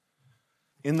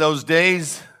In those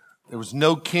days, there was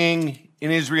no king in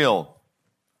Israel.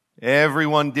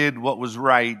 Everyone did what was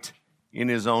right in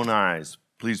his own eyes.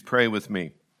 Please pray with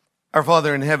me. Our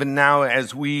Father in heaven, now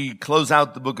as we close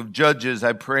out the book of Judges,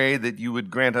 I pray that you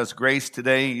would grant us grace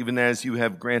today, even as you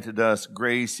have granted us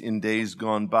grace in days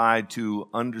gone by, to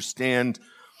understand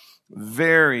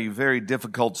very, very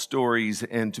difficult stories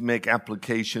and to make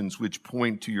applications which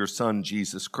point to your Son,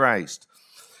 Jesus Christ.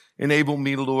 Enable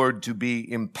me, Lord, to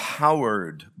be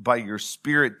empowered by your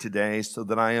Spirit today so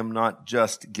that I am not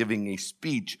just giving a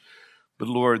speech, but,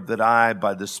 Lord, that I,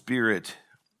 by the Spirit,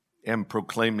 am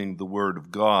proclaiming the word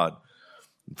of God.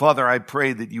 Father, I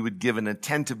pray that you would give an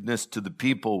attentiveness to the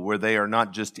people where they are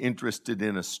not just interested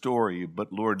in a story,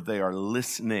 but, Lord, they are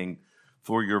listening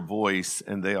for your voice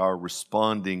and they are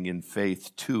responding in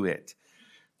faith to it.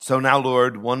 So now,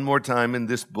 Lord, one more time in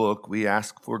this book, we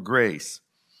ask for grace.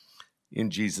 In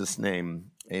Jesus'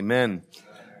 name, amen.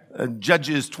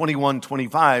 Judges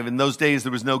 21:25. In those days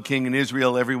there was no king in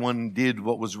Israel. Everyone did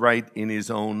what was right in his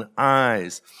own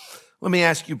eyes. Let me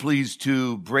ask you please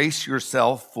to brace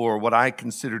yourself for what I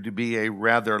consider to be a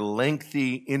rather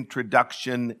lengthy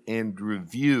introduction and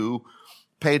review.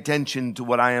 Pay attention to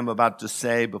what I am about to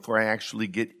say before I actually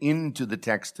get into the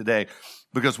text today,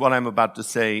 because what I'm about to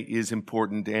say is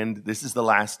important, and this is the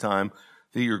last time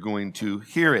that you're going to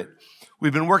hear it.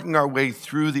 We've been working our way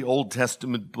through the Old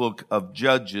Testament book of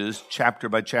Judges, chapter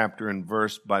by chapter and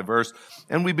verse by verse,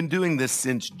 and we've been doing this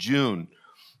since June.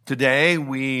 Today,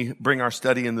 we bring our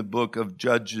study in the book of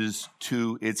Judges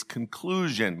to its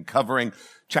conclusion, covering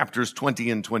chapters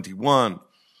 20 and 21.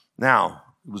 Now,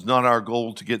 it was not our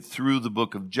goal to get through the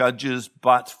book of Judges,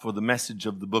 but for the message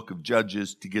of the book of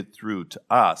Judges to get through to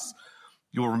us.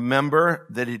 You'll remember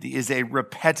that it is a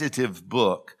repetitive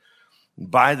book.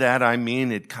 By that, I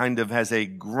mean it kind of has a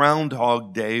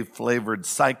Groundhog Day flavored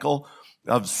cycle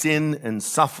of sin and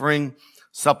suffering,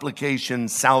 supplication,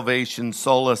 salvation,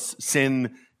 solace,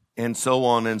 sin, and so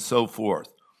on and so forth.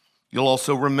 You'll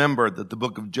also remember that the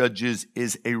book of Judges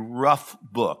is a rough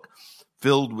book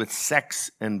filled with sex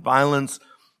and violence.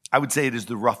 I would say it is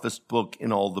the roughest book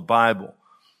in all the Bible.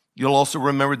 You'll also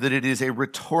remember that it is a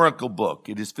rhetorical book.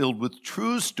 It is filled with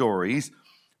true stories,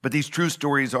 but these true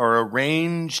stories are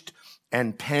arranged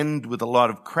and penned with a lot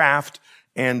of craft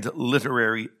and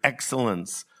literary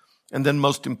excellence. And then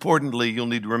most importantly, you'll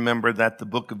need to remember that the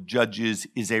book of Judges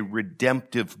is a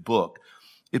redemptive book.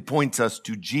 It points us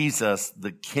to Jesus,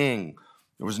 the King.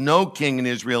 There was no king in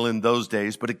Israel in those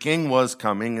days, but a king was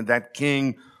coming, and that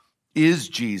king is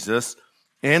Jesus.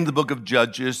 And the book of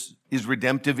Judges is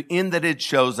redemptive in that it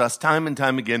shows us time and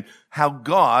time again how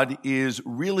God is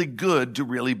really good to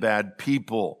really bad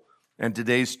people. And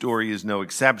today's story is no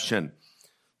exception.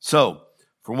 So,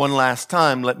 for one last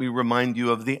time, let me remind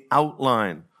you of the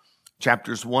outline.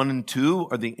 Chapters 1 and 2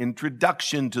 are the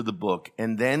introduction to the book.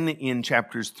 And then in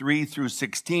chapters 3 through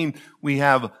 16, we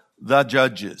have the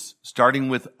Judges, starting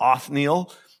with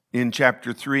Othniel in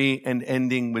chapter 3 and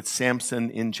ending with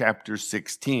Samson in chapter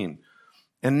 16.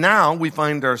 And now we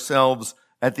find ourselves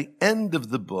at the end of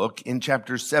the book in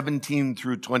chapters 17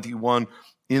 through 21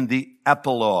 in the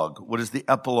epilogue. What is the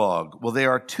epilogue? Well, they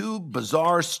are two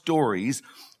bizarre stories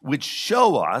which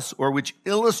show us or which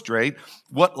illustrate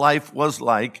what life was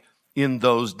like in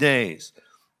those days.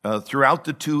 Throughout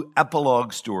the two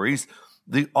epilogue stories,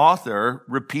 the author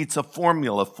repeats a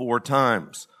formula 4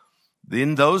 times.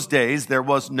 In those days, there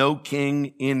was no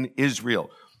king in Israel.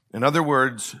 In other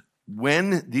words,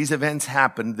 when these events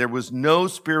happened, there was no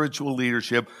spiritual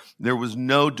leadership. There was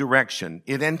no direction.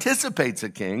 It anticipates a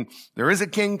king. There is a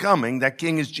king coming. That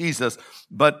king is Jesus.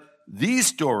 But these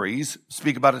stories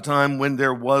speak about a time when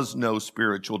there was no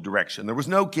spiritual direction. There was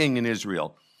no king in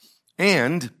Israel.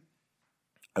 And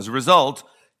as a result,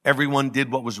 everyone did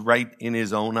what was right in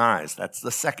his own eyes. That's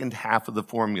the second half of the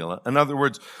formula. In other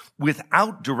words,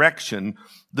 without direction,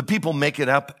 the people make it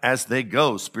up as they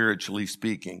go, spiritually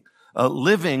speaking,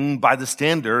 living by the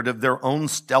standard of their own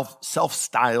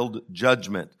self-styled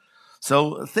judgment.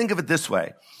 So think of it this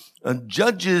way.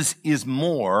 Judges is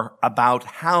more about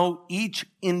how each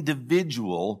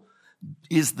individual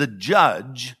is the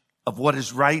judge of what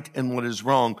is right and what is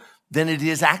wrong than it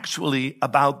is actually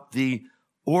about the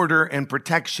order and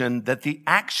protection that the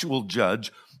actual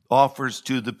judge offers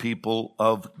to the people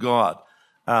of God.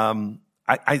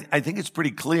 I think it's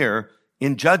pretty clear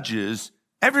in Judges,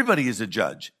 everybody is a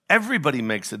judge. Everybody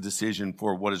makes a decision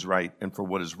for what is right and for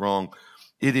what is wrong.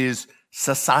 It is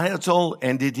societal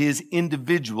and it is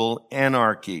individual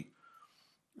anarchy.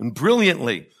 And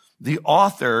brilliantly, the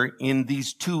author in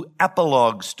these two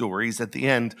epilogue stories at the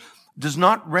end does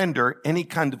not render any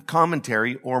kind of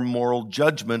commentary or moral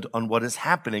judgment on what is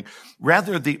happening.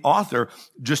 Rather, the author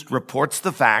just reports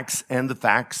the facts, and the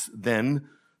facts then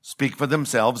speak for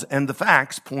themselves, and the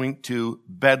facts point to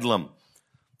Bedlam.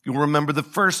 You'll remember the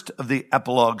first of the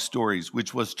epilogue stories,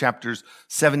 which was chapters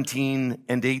 17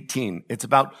 and 18. It's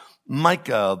about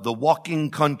Micah, the walking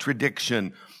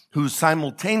contradiction, who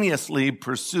simultaneously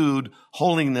pursued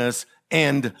holiness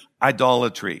and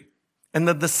idolatry. And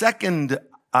then the second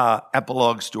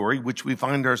epilogue story, which we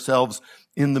find ourselves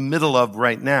in the middle of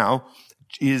right now,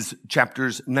 is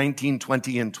chapters 19,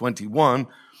 20, and 21.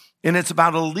 And it's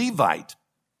about a Levite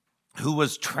who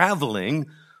was traveling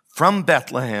from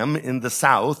Bethlehem in the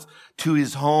south to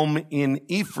his home in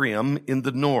Ephraim in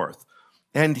the north.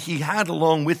 And he had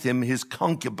along with him his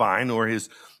concubine or his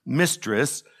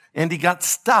mistress, and he got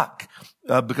stuck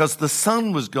because the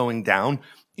sun was going down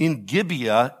in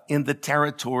Gibeah in the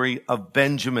territory of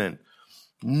Benjamin.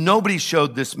 Nobody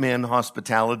showed this man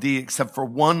hospitality except for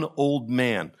one old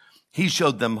man. He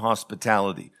showed them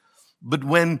hospitality. But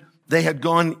when they had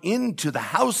gone into the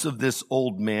house of this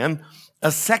old man,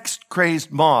 a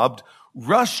sex-crazed mob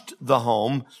rushed the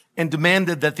home and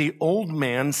demanded that the old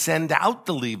man send out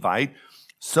the Levite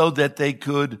so that they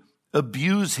could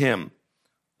abuse him.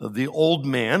 The old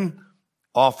man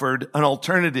offered an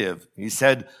alternative. He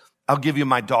said, I'll give you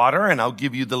my daughter and I'll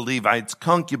give you the Levite's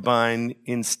concubine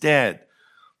instead.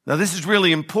 Now, this is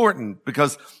really important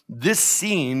because this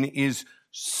scene is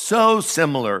so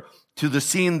similar to the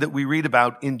scene that we read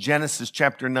about in Genesis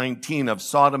chapter 19 of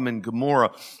Sodom and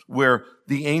Gomorrah, where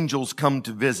the angels come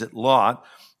to visit Lot.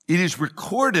 It is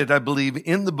recorded, I believe,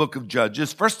 in the book of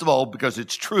Judges, first of all, because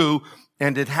it's true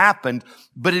and it happened,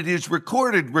 but it is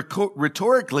recorded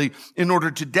rhetorically in order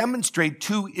to demonstrate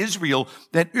to Israel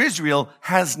that Israel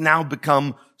has now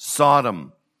become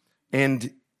Sodom,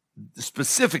 and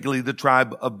specifically the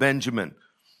tribe of Benjamin.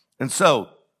 And so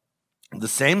the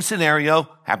same scenario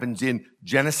happens in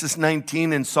Genesis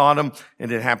 19 in Sodom,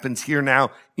 and it happens here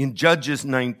now in Judges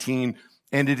 19.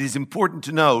 And it is important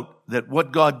to note that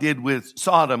what God did with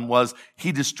Sodom was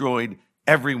he destroyed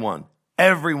everyone.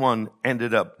 Everyone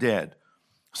ended up dead.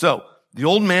 So the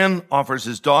old man offers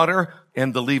his daughter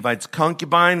and the Levite's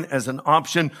concubine as an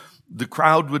option. The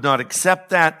crowd would not accept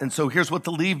that. And so here's what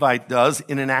the Levite does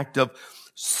in an act of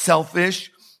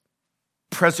selfish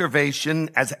preservation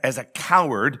as a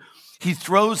coward. He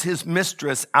throws his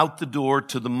mistress out the door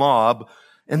to the mob,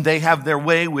 and they have their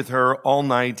way with her all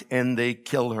night, and they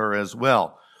kill her as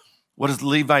well. What does the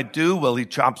Levite do? Well, he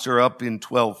chops her up in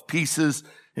 12 pieces,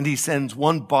 and he sends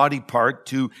one body part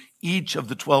to each of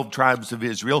the 12 tribes of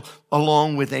Israel,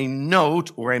 along with a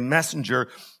note or a messenger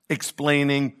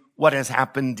explaining what has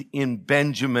happened in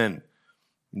Benjamin.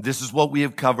 This is what we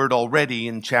have covered already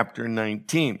in chapter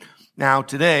 19. Now,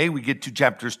 today, we get to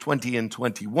chapters 20 and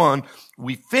 21.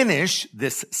 We finish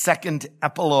this second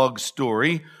epilogue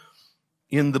story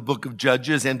in the book of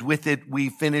Judges, and with it, we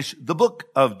finish the book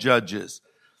of Judges.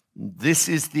 This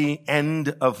is the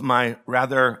end of my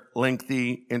rather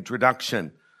lengthy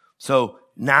introduction. So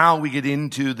now we get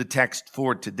into the text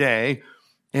for today,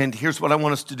 and here's what I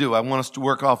want us to do. I want us to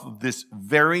work off of this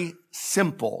very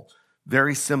simple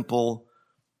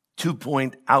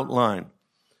 2-point outline.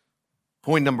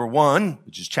 Point number 1,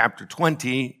 which is chapter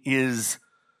 20, is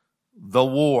the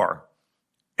war.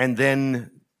 And then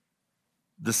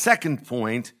the second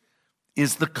point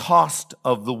is the cost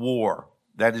of the war.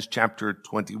 That is chapter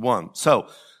 21. So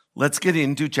let's get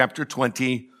into chapter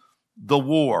 20, the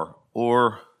war,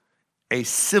 or a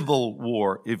civil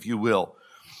war, if you will.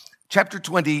 Chapter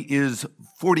 20 is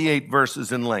 48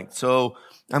 verses in length, so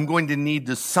I'm going to need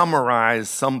to summarize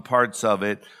some parts of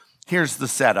it. Here's the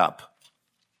setup.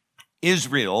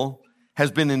 Israel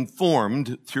has been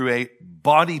informed through a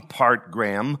body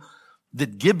partgram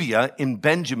that Gibeah in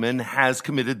Benjamin has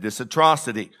committed this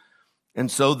atrocity. And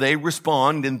so they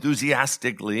respond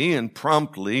enthusiastically and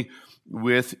promptly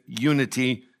with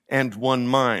unity and one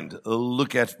mind.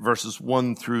 Look at verses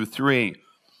 1 through 3.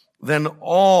 Then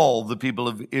all the people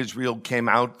of Israel came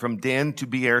out from Dan to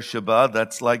Beersheba.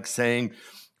 That's like saying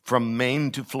from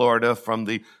Maine to Florida, from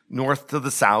the north to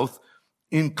the south,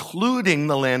 including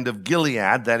the land of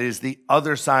Gilead, that is the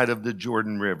other side of the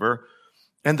Jordan River.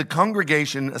 And the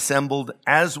congregation assembled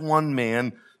as one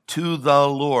man to the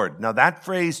Lord. Now that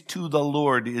phrase, to the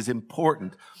Lord, is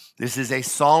important. This is a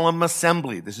solemn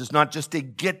assembly. This is not just a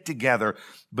get-together,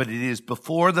 but it is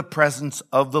before the presence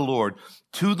of the Lord,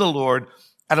 to the Lord,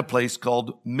 at a place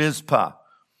called Mizpah.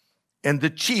 And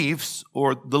the chiefs,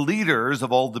 or the leaders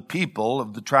of all the people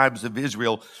of the tribes of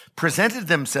Israel, presented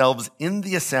themselves in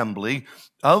the assembly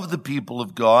of the people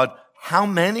of God. How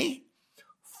many?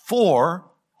 4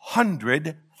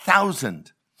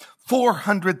 400,000.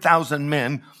 400,000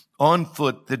 men on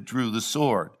foot that drew the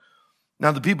sword.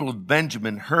 Now the people of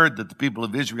Benjamin heard that the people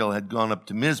of Israel had gone up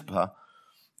to Mizpah,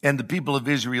 and the people of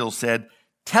Israel said,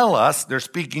 "Tell us," they're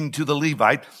speaking to the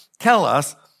Levite, "tell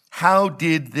us, how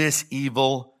did this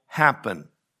evil happen?"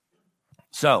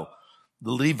 So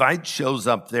the Levite shows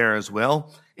up there as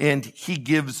well, and he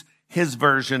gives his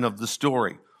version of the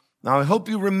story. Now, I hope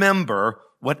you remember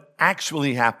what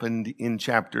actually happened in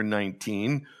chapter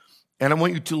 19, and I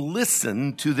want you to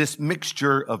listen to this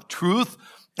mixture of truth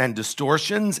and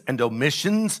distortions and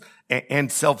omissions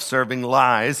and self-serving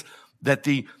lies that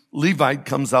the Levite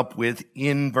comes up with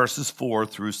in verses 4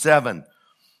 through 7.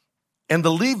 And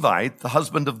the Levite, the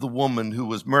husband of the woman who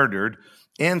was murdered,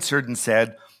 answered and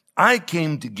said, "I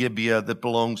came to Gibeah that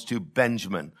belongs to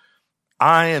Benjamin,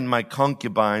 I and my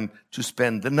concubine, to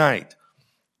spend the night.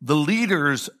 The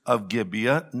leaders of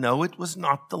Gibeah," no, it was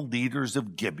not the leaders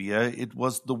of Gibeah, it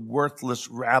was the worthless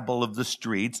rabble of the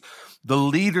streets. "The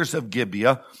leaders of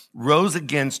Gibeah rose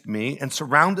against me and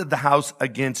surrounded the house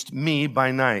against me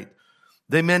by night.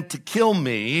 They meant to kill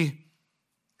me,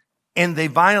 and they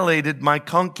violated my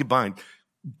concubine."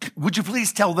 Would you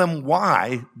please tell them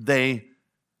why they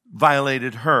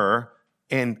violated her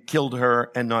and killed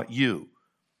her and not you?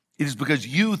 It is because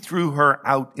you threw her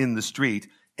out in the street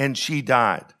and she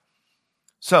died.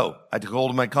 "So I took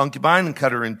hold of my concubine and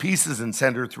cut her in pieces and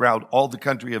sent her throughout all the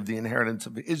country of the inheritance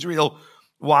of Israel.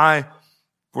 Why?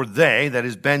 For they," that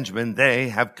is Benjamin, "they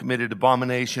have committed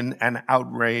abomination and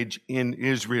outrage in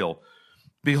Israel.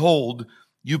 Behold,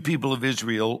 you people of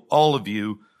Israel, all of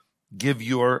you, give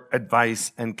your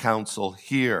advice and counsel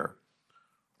here."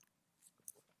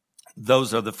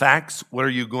 Those are the facts. What are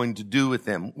you going to do with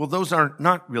them? Well, those are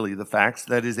not really the facts.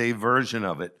 That is a version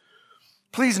of it.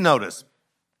 Please notice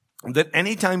that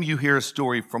anytime you hear a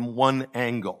story from one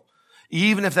angle,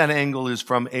 even if that angle is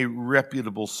from a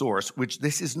reputable source, which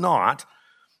this is not,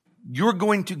 you're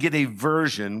going to get a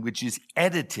version which is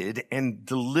edited and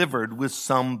delivered with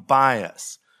some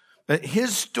bias. But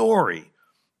his story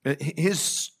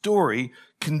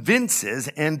convinces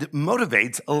and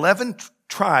motivates 11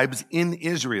 tribes in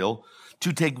Israel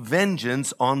to take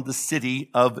vengeance on the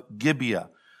city of Gibeah.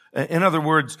 In other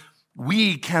words,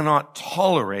 we cannot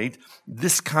tolerate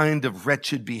this kind of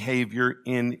wretched behavior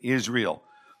in Israel.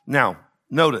 Now,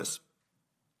 notice,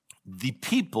 the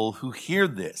people who hear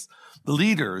this, the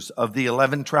leaders of the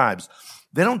 11 tribes,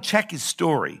 they don't check his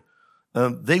story.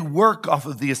 They work off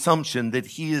of the assumption that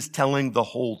he is telling the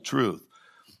whole truth.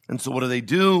 And so what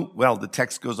do? Well, the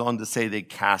text goes on to say they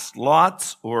cast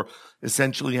lots, or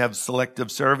essentially have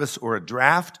selective service or a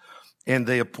draft, and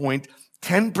they appoint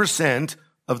 10%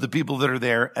 of the people that are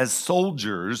there as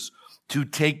soldiers to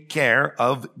take care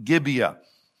of Gibeah.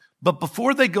 But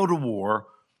before they go to war,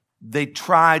 they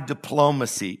try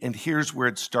diplomacy, and here's where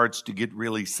it starts to get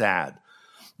really sad.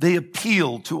 They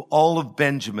appeal to all of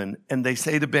Benjamin, and they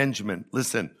say to Benjamin,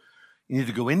 "Listen, you need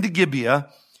to go into Gibeah.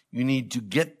 You need to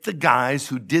get the guys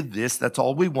who did this. That's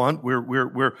all we want.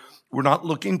 We're not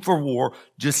looking for war.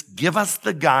 Just give us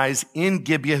the guys in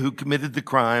Gibeah who committed the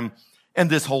crime, and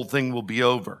this whole thing will be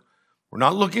over. We're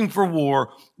not looking for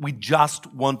war. We just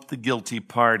want the guilty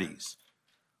parties."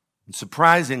 And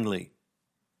surprisingly,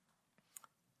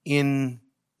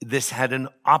 this had an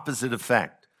opposite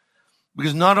effect,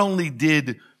 because not only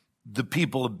did the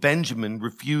people of Benjamin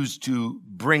refuse to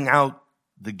bring out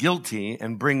the guilty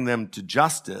and bring them to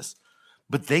justice,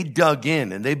 but they dug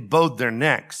in and they bowed their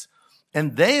necks,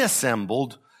 and they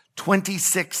assembled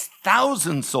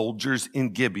 26,000 soldiers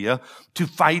in Gibeah to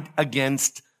fight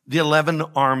against the 11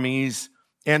 armies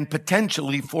and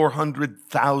potentially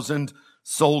 400,000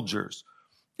 soldiers.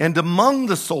 And among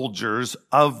the soldiers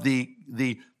of the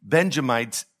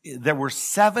Benjamites, there were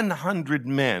 700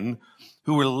 men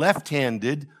who were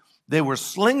left-handed. They were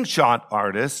slingshot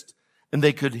artists, and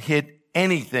they could hit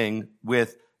anything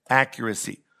with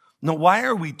accuracy. Now, why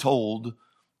are we told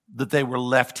that they were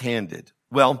left-handed?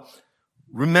 Well,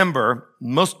 remember,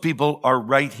 most people are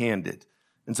right-handed.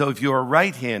 And so if you are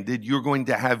right-handed, you're going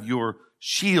to have your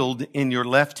shield in your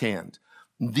left hand.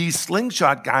 These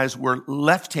slingshot guys were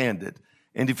left-handed.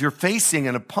 And if you're facing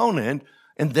an opponent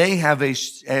and they have a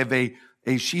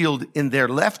shield in their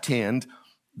left hand,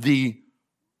 the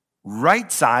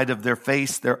right side of their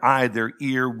face, their eye, their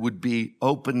ear would be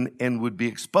open and would be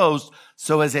exposed.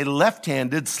 So as a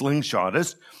left-handed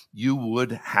slingshotist, you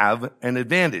would have an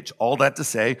advantage. All that to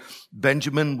say,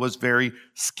 Benjamin was very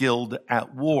skilled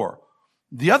at war.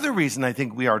 The other reason I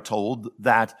think we are told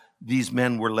that these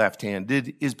men were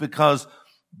left-handed is because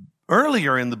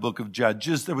earlier in the book of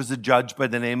Judges, there was a judge by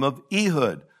the name of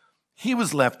Ehud. He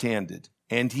was left-handed.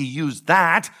 And he used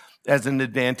that as an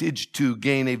advantage to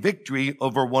gain a victory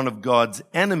over one of God's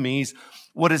enemies.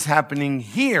 What is happening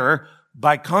here,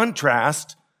 by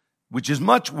contrast, which is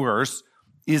much worse,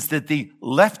 is that the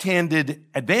left-handed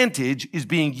advantage is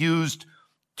being used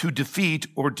to defeat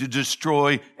or to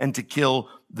destroy and to kill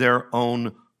their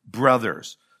own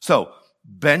brothers. So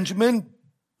Benjamin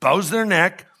bows their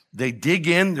neck. They dig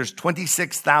in. There's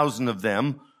 26,000 of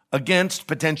them against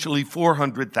potentially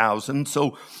 400,000.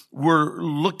 So we're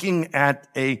looking at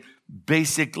a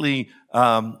basically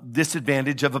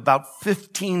disadvantage of about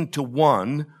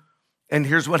 15-1. And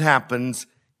here's what happens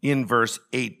in verse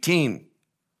 18.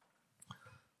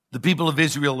 The people of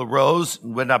Israel arose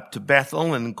and went up to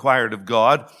Bethel and inquired of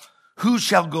God, who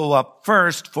shall go up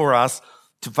first for us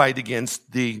to fight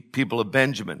against the people of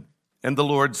Benjamin? And the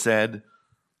Lord said,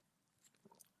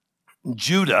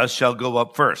 Judah shall go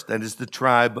up first. That is the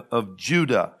tribe of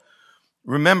Judah.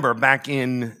 Remember, back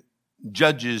in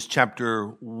Judges chapter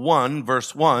 1,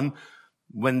 verse 1,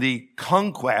 when the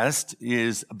conquest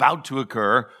is about to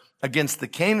occur against the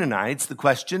Canaanites, the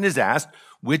question is asked,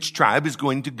 which tribe is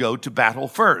going to go to battle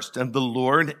first? And the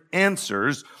Lord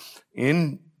answers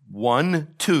in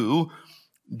 1:2,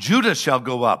 Judah shall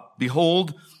go up.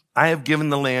 Behold, I have given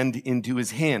the land into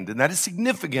his hand. And that is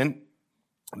significant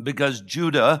because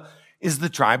Judah is the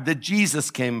tribe that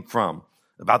Jesus came from.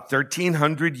 About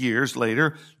 1,300 years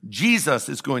later, Jesus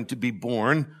is going to be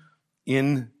born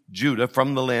in Judah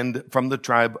from the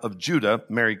tribe of Judah.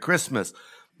 Merry Christmas.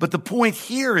 But the point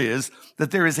here is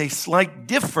that there is a slight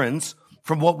difference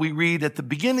from what we read at the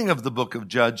beginning of the book of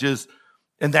Judges,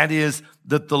 and that is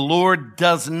that the Lord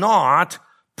does not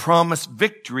promise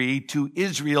victory to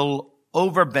Israel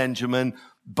over Benjamin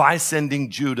by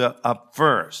sending Judah up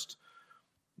first.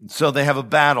 So they have a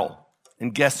battle,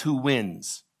 and guess who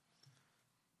wins?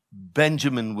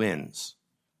 Benjamin wins.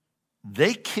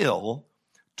 They kill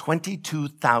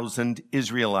 22,000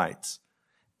 Israelites.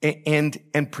 And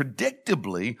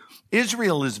predictably,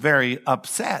 Israel is very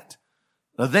upset.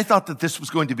 They thought that this was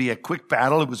going to be a quick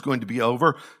battle. It was going to be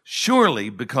over. Surely,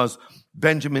 because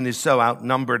Benjamin is so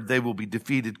outnumbered, they will be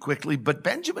defeated quickly. But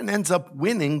Benjamin ends up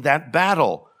winning that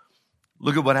battle.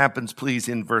 Look at what happens, please,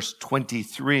 in verse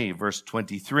 23. Verse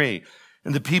 23.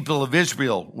 And the people of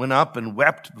Israel went up and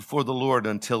wept before the Lord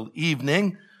until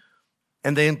evening.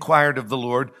 And they inquired of the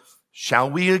Lord,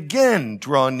 shall we again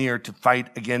draw near to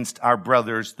fight against our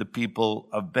brothers, the people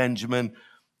of Benjamin?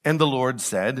 And the Lord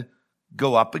said,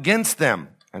 go up against them.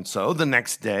 And so the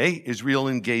next day, Israel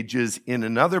engages in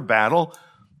another battle.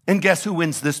 And guess who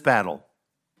wins this battle?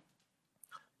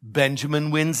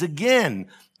 Benjamin wins again.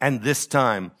 And this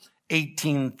time,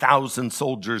 18,000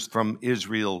 soldiers from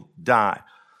Israel die.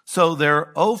 So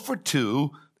they're 0 for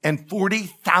 2, and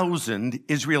 40,000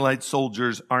 Israelite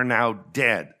soldiers are now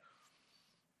dead.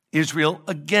 Israel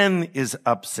again is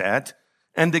upset,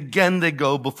 and again they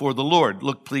go before the Lord.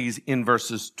 Look, please, in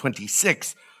verses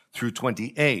 26 through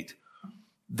 28.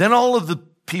 Then all of the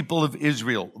people of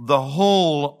Israel, the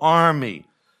whole army,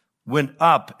 went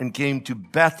up and came to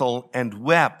Bethel and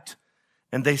wept.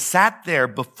 And they sat there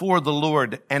before the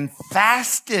Lord and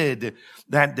fasted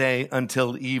that day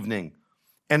until evening,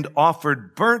 and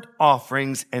offered burnt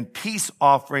offerings and peace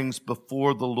offerings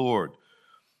before the Lord.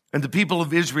 And the people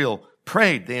of Israel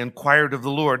prayed. They inquired of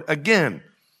the Lord again.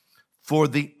 For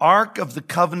the ark of the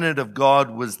covenant of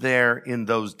God was there in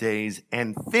those days,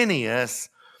 and Phinehas,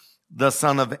 the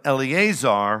son of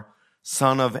Eleazar,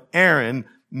 son of Aaron,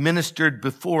 ministered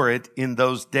before it in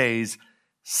those days,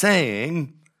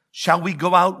 saying, shall we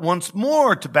go out once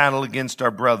more to battle against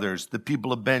our brothers, the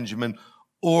people of Benjamin,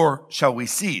 or shall we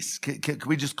cease? Can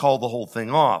we just call the whole thing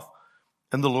off?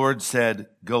 And the Lord said,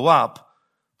 go up,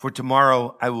 for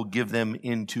tomorrow I will give them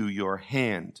into your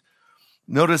hand.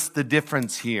 Notice the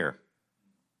difference here.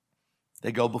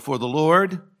 They go before the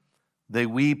Lord, they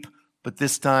weep, but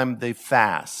this time they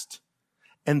fast.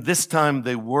 And this time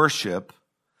they worship,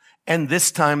 and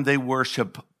this time they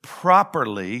worship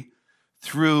properly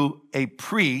through a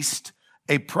priest,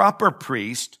 a proper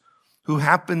priest, who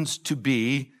happens to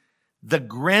be the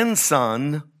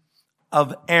grandson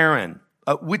of Aaron,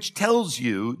 which tells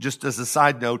you, just as a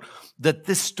side note, that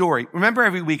this story, remember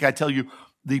every week I tell you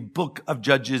the book of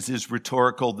Judges is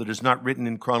rhetorical, that is not written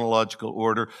in chronological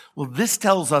order. Well, this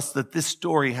tells us that this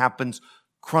story happens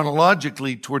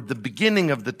chronologically toward the beginning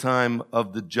of the time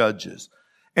of the Judges.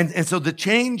 And so the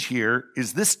change here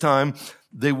is this time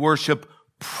they worship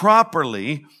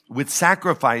properly with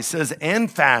sacrifices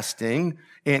and fasting,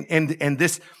 and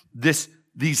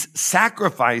these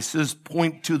sacrifices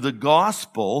point to the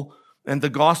gospel, and the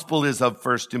gospel is of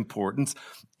first importance.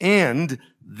 And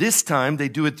this time they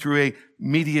do it through a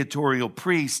mediatorial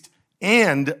priest,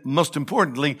 And most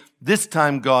importantly, this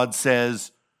time God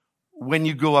says, when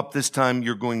you go up this time,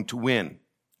 you're going to win.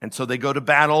 And so they go to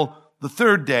battle the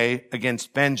third day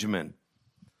against Benjamin.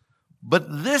 But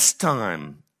this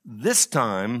time,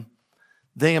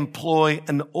 they employ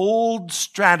an old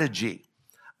strategy,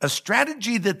 a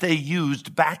strategy that they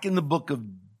used back in the book of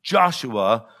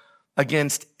Joshua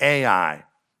against Ai.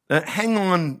 Hang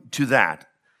on to that.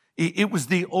 It was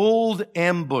the old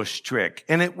ambush trick,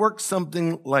 and it works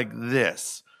something like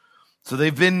this. So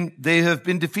they have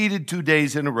been defeated 2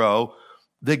 days in a row.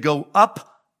 They go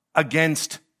up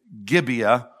against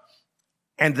Gibeah,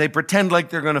 and they pretend like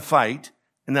they're going to fight,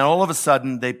 and then all of a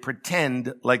sudden they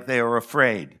pretend like they are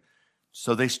afraid.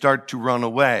 So they start to run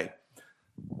away.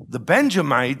 The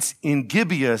Benjamites in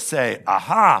Gibeah say,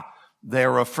 aha,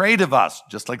 they're afraid of us,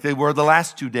 just like they were the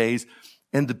last 2 days.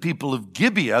 And the people of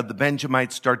Gibeah, the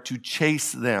Benjamites, start to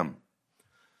chase them.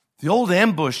 The old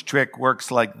ambush trick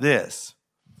works like this.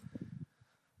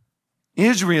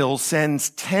 Israel sends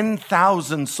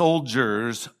 10,000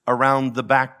 soldiers around the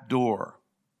back door,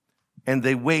 and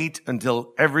they wait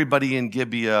until everybody in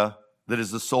Gibeah that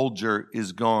is a soldier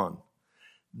is gone.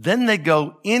 Then they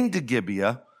go into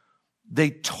Gibeah,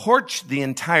 they torch the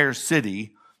entire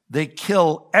city, they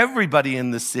kill everybody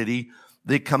in the city,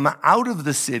 they come out of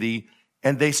the city,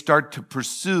 and they start to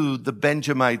pursue the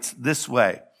Benjamites this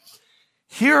way.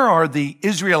 Here are the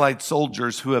Israelite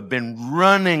soldiers who have been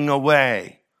running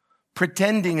away,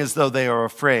 pretending as though they are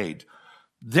afraid.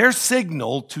 Their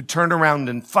signal to turn around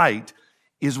and fight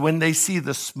is when they see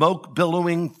the smoke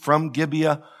billowing from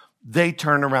Gibeah, they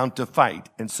turn around to fight.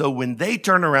 And so when they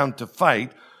turn around to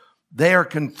fight, they are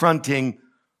confronting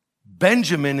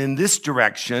Benjamin in this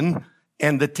direction,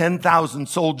 and the 10,000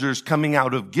 soldiers coming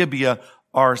out of Gibeah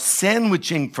are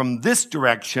sandwiching from this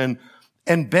direction,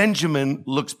 and Benjamin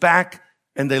looks back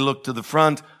and they look to the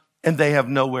front and they have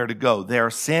nowhere to go. They are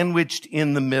sandwiched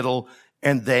in the middle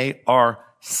and they are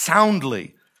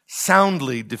soundly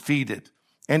defeated.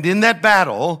 And in that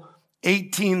battle,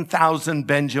 18,000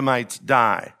 Benjamites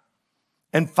die.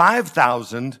 And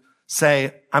 5,000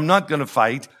 say, I'm not going to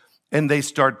fight, and they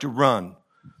start to run.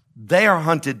 They are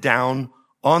hunted down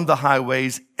on the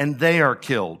highways and they are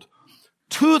killed.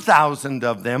 2,000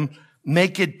 of them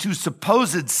make it to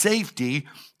supposed safety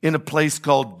in a place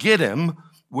called Gittim,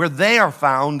 where they are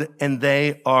found and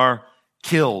they are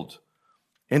killed.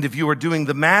 And if you are doing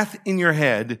the math in your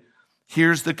head,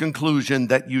 here's the conclusion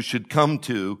that you should come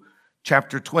to,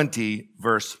 chapter 20,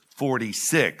 verse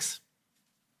 46.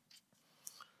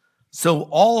 So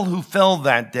all who fell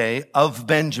that day of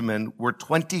Benjamin were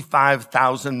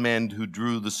 25,000 men who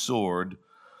drew the sword,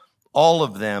 all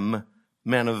of them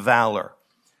men of valor.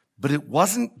 But it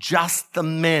wasn't just the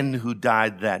men who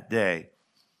died that day.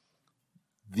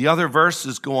 The other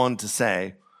verses go on to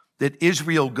say that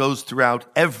Israel goes throughout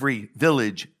every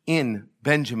village in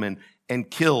Benjamin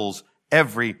and kills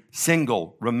every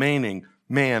single remaining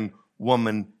man,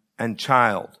 woman, and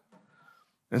child.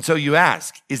 And so you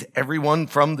ask, is everyone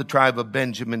from the tribe of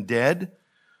Benjamin dead?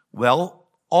 Well,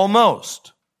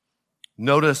 almost.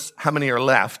 Notice how many are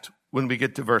left when we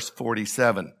get to verse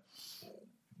 47.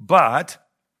 But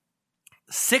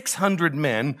 600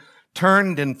 men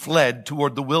turned and fled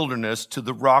toward the wilderness to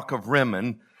the rock of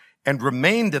Rimmon and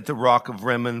remained at the rock of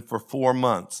Rimmon for 4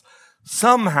 months.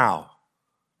 Somehow,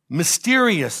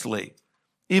 mysteriously,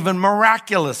 even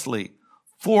miraculously,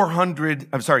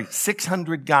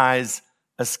 600 guys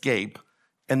escape,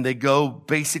 and they go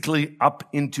basically up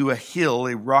into a hill,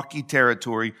 a rocky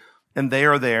territory, and they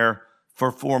are there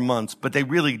for 4 months, but they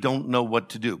really don't know what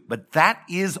to do. But that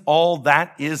is all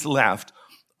that is left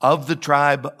of the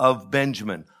tribe of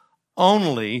Benjamin.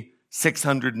 Only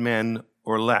 600 men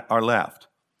are left.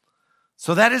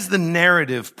 So that is the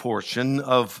narrative portion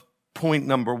of point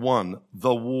number 1,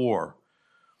 the war.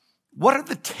 What are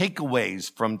the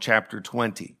takeaways from chapter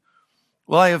 20?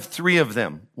 Well, I have 3 of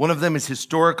them. One of them is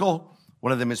historical,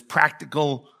 one of them is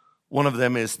practical, one of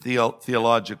them is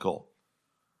theological.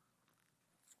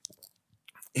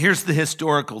 Here's the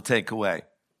historical takeaway,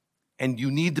 and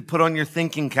you need to put on your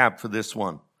thinking cap for this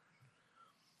one.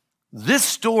 This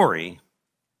story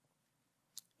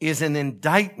is an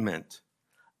indictment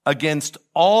against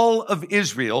all of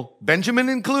Israel, Benjamin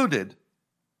included,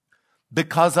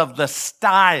 because of the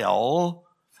style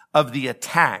of the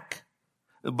attack.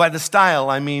 By the style,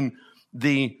 I mean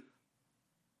the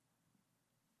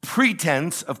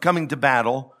pretense of coming to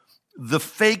battle, the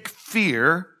fake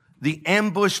fear, the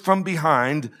ambush from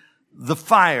behind, the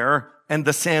fire, and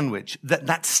the sandwich.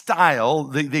 That style,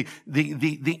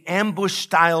 the ambush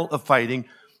style of fighting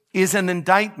is an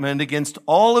indictment against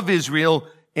all of Israel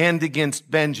and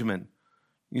against Benjamin.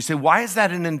 You say, why is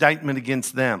that an indictment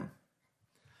against them?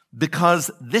 Because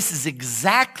this is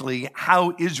exactly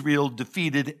how Israel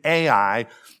defeated Ai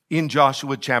in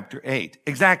Joshua chapter 8.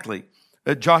 Exactly.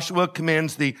 Joshua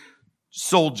commands the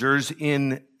soldiers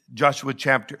in Joshua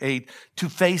chapter 8 to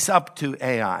face up to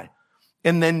Ai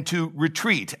and then to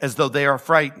retreat as though they are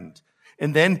frightened.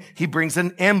 And then he brings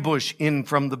an ambush in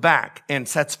from the back and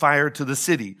sets fire to the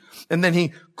city. And then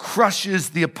he crushes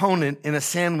the opponent in a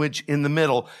sandwich in the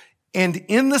middle. And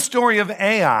in the story of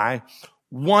Ai,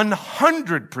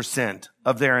 100%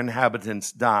 of their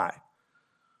inhabitants die.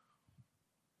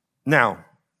 Now,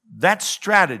 that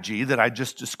strategy that I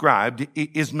just described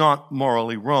is not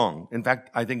morally wrong. In fact,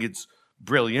 I think it's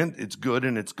brilliant, it's good,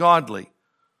 and it's godly.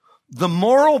 The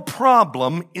moral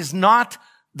problem is not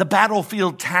the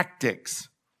battlefield tactics.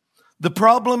 The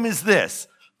problem is this.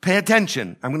 Pay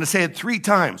attention. I'm going to say it 3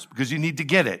 times because you need to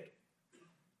get it.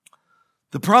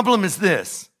 The problem is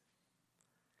this.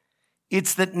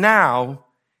 It's that now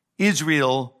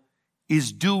Israel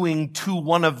is doing to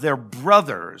one of their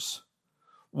brothers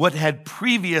what had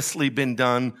previously been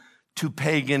done to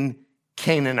pagan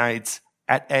Canaanites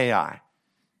at Ai.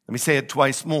 Let me say it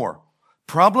twice more.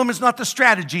 Problem is not the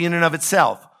strategy in and of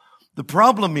itself. The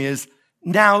problem is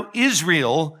now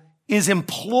Israel is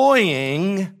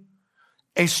employing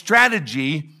a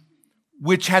strategy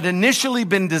which had initially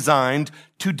been designed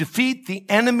to defeat the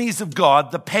enemies of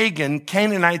God, the pagan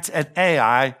Canaanites at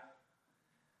Ai.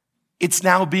 It's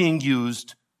now being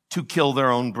used to kill their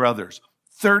own brothers.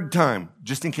 3rd time,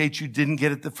 just in case you didn't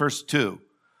get it the first 2.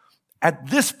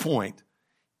 At this point,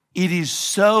 it is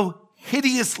so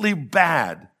hideously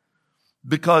bad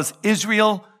because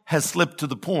Israel has slipped to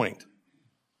the point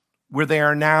where they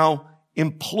are now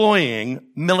employing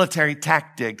military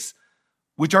tactics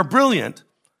which are brilliant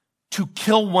to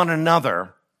kill one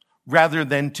another rather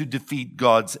than to defeat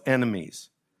God's enemies.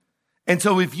 And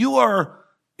so if you are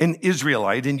an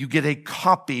Israelite and you get a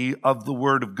copy of the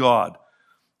Word of God,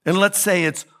 and let's say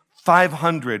it's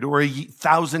 500 or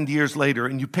 1,000 years later,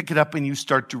 and you pick it up and you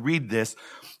start to read this,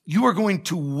 you are going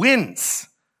to wince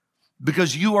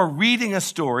because you are reading a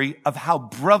story of how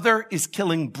brother is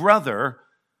killing brother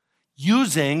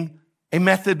using a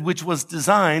method which was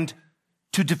designed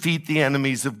to defeat the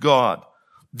enemies of God.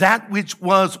 That which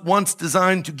was once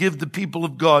designed to give the people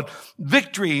of God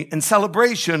victory and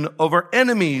celebration over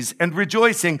enemies and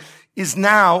rejoicing is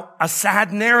now a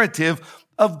sad narrative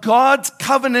of God's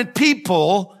covenant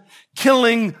people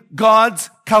killing God's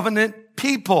covenant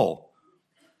people.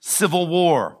 Civil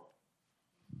war.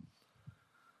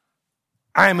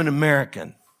 I am an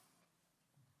American.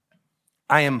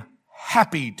 I am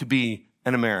happy to be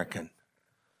an American.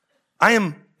 I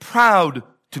am proud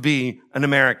to be an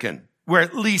American, where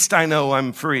at least I know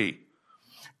I'm free.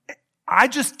 I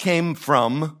just came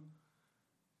from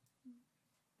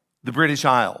the British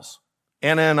Isles.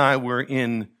 Anna and I were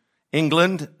in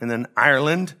England, and then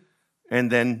Ireland,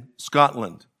 and then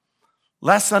Scotland.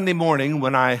 Last Sunday morning,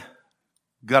 when I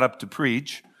got up to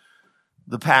preach,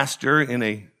 the pastor, in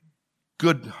a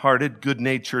good-hearted,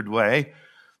 good-natured way,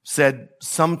 said,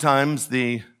 sometimes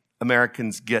the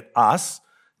Americans get us,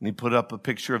 and he put up a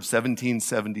picture of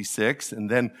 1776, and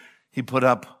then he put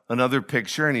up another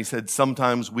picture, and he said,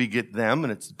 sometimes we get them,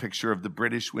 and it's a picture of the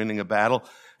British winning a battle.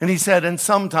 And he said, and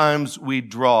sometimes we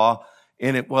draw,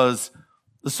 and it was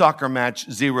the soccer match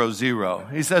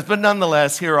 0-0. He says, but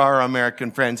nonetheless, here are our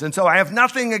American friends. And so I have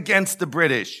nothing against the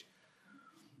British.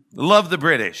 Love the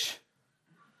British.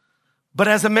 But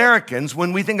as Americans,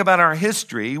 when we think about our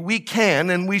history, we can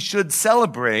and we should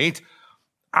celebrate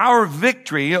our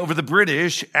victory over the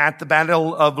British at the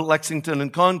Battle of Lexington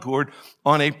and Concord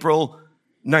on April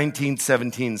 19,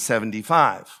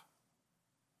 1775.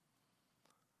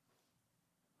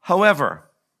 However,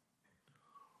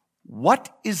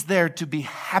 what is there to be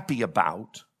happy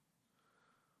about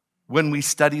when we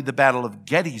study the Battle of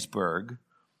Gettysburg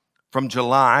from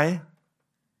July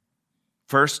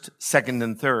 1st, 2nd,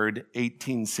 and 3rd,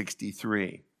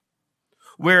 1863,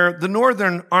 where the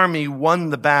Northern Army won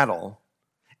the battle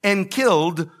and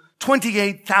killed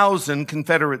 28,000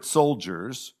 Confederate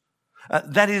soldiers.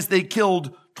 That is, they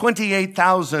killed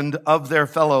 28,000 of their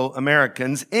fellow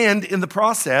Americans, and in the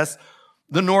process,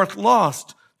 the North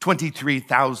lost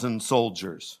 23,000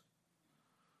 soldiers.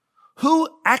 Who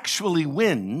actually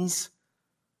wins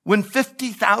when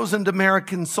 50,000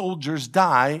 American soldiers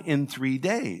die in 3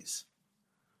 days?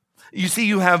 You see,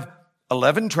 you have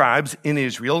 11 tribes in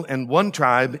Israel and 1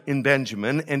 tribe in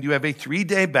Benjamin, and you have a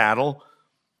 3-day battle,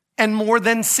 and more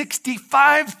than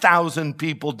 65,000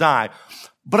 people die.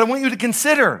 But I want you to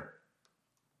consider,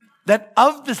 that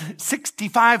of the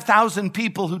 65,000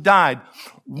 people who died,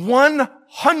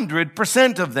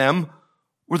 100% of them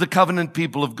were the covenant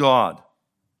people of God.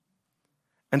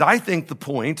 And I think the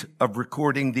point of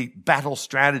recording the battle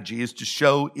strategy is to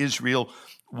show Israel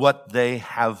what they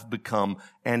have become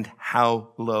and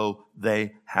how low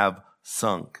they have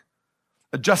sunk.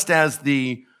 Just as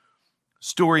the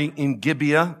story in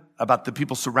Gibeah about the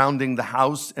people surrounding the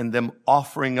house and them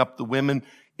offering up the women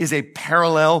is a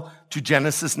parallel to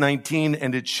Genesis 19,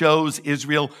 and it shows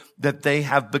Israel that they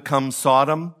have become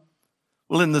Sodom.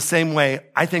 Well, in the same way,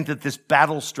 I think that this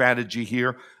battle strategy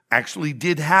here actually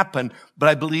did happen, but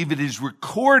I believe it is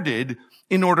recorded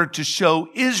in order to show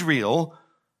Israel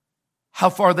how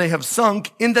far they have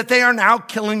sunk in that they are now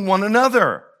killing one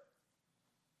another.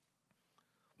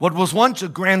 What was once a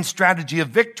grand strategy of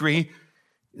victory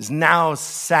is now a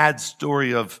sad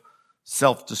story of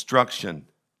self-destruction.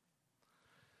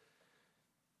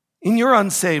 In your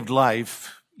unsaved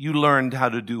life, you learned how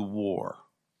to do war.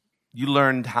 You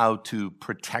learned how to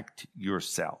protect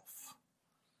yourself.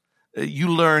 You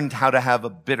learned how to have a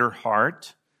bitter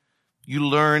heart. You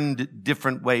learned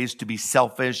different ways to be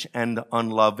selfish and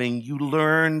unloving. You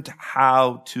learned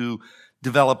how to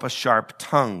develop a sharp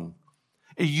tongue.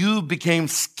 You became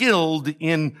skilled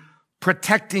in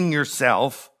protecting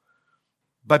yourself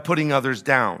by putting others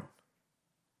down.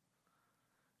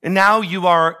 And now you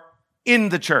are in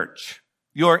the church.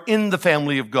 You are in the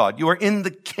family of God. You are in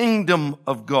the kingdom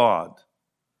of God.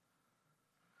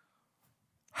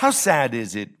 How sad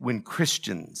is it when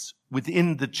Christians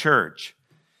within the church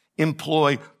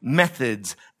employ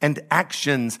methods and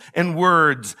actions and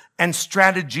words and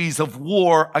strategies of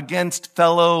war against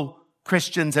fellow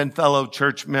Christians and fellow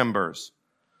church members?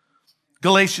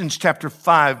 Galatians chapter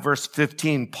 5, verse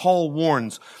 15, Paul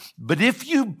warns, but if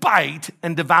you bite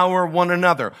and devour one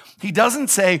another, he doesn't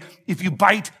say if you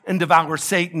bite and devour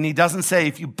Satan. He doesn't say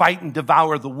if you bite and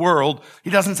devour the world. He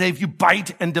doesn't say if you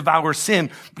bite and devour sin,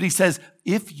 but he says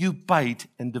if you bite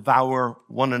and devour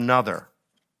one another.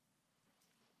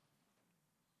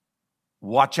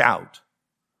 Watch out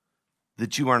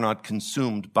that you are not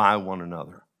consumed by one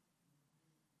another.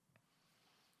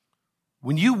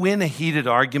 When you win a heated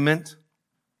argument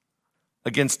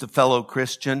against a fellow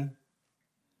Christian,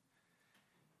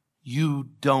 you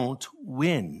don't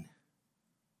win.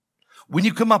 When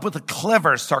you come up with a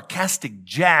clever, sarcastic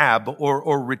jab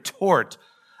or retort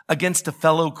against a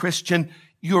fellow Christian,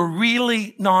 you're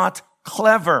really not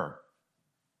clever.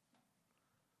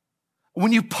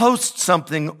 When you post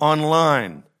something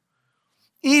online,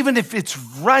 even if it's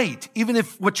right, even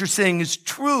if what you're saying is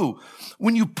true,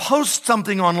 when you post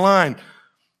something online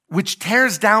which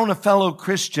tears down a fellow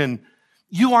Christian,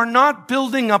 you are not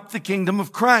building up the kingdom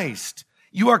of Christ.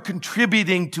 You are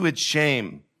contributing to its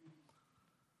shame.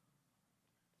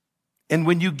 And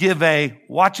when you give a,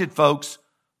 watch it folks,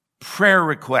 prayer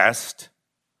request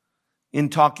in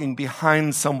talking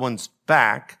behind someone's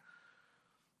back,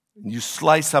 and you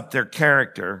slice up their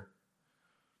character,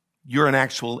 you're an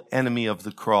actual enemy of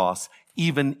the cross,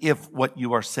 even if what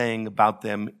you are saying about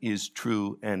them is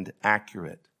true and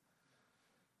accurate.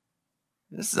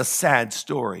 This is a sad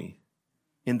story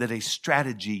in that a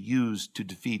strategy used to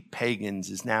defeat pagans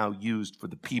is now used for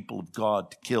the people of God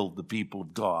to kill the people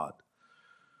of God.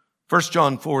 1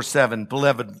 John 4:7,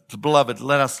 Beloved,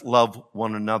 let us love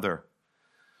one another.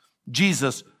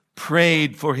 Jesus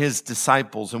prayed for his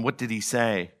disciples, and what did he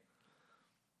say?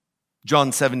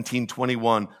 John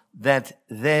 17:21, that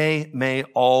they may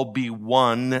all be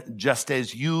one, just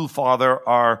as you, Father,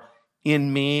 are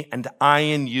in me and I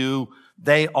in you,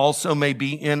 they also may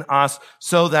be in us,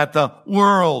 so that the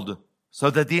world, so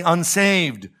that the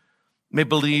unsaved may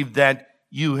believe that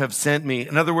you have sent me.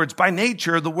 In other words, by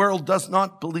nature, the world does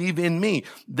not believe in me.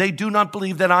 They do not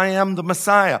believe that I am the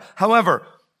Messiah. However,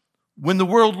 when the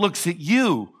world looks at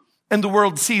you and the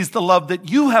world sees the love that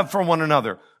you have for one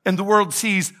another, and the world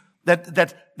sees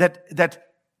that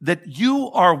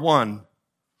you are one,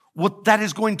 what that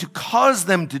is going to cause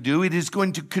them to do, it is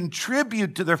going to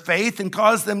contribute to their faith and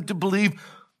cause them to believe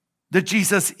that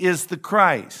Jesus is the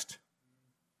Christ.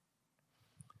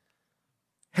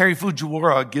 Harry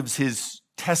Fujiwara gives his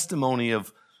testimony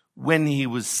of when he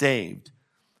was saved.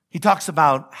 He talks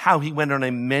about how he went on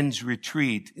a men's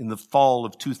retreat in the fall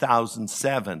of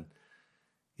 2007.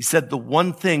 He said the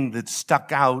one thing that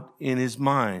stuck out in his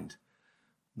mind,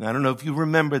 and I don't know if you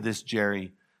remember this,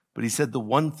 Jerry, but he said the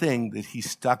one thing that he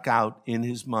stuck out in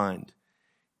his mind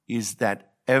is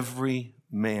that every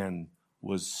man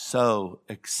was so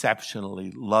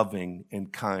exceptionally loving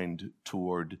and kind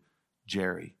toward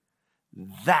Jerry.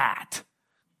 That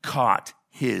caught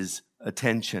his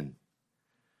attention.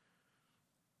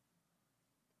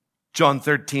 John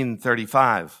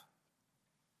 13:35.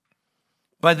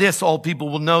 By this, all people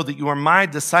will know that you are my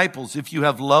disciples if you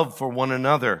have love for one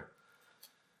another.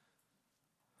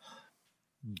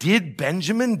 Did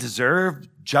Benjamin deserve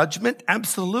judgment?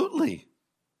 Absolutely.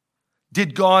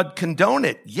 Did God condone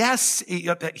it? Yes,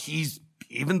 he's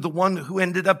even the one who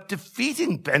ended up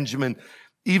defeating Benjamin,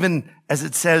 even as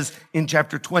it says in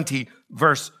chapter 20,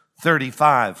 verse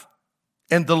 35.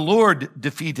 And the Lord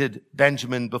defeated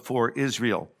Benjamin before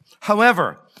Israel.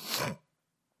 However,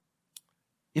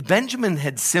 if Benjamin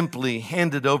had simply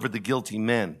handed over the guilty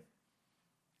men,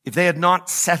 if they had not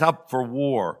set up for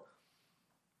war,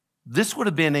 this would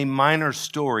have been a minor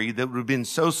story that would have been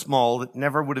so small that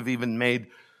never would have even made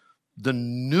the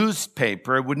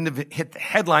newspaper. It wouldn't have hit the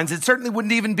headlines. It certainly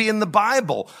wouldn't even be in the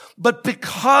Bible. But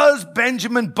because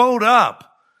Benjamin bowed up,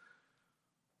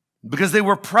 because they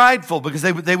were prideful, because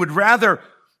they would rather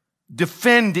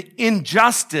defend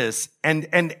injustice and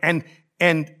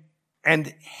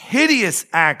hideous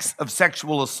acts of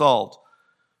sexual assault,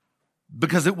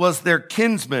 because it was their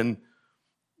kinsmen,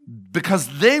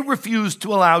 because they refused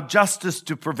to allow justice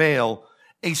to prevail,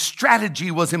 a strategy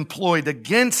was employed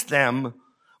against them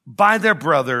by their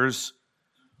brothers,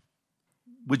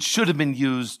 which should have been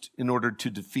used in order to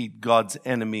defeat God's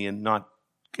enemies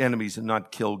and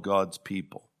not kill God's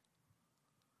people.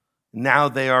 Now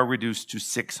they are reduced to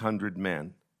 600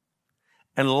 men.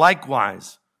 And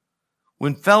likewise,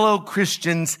 when fellow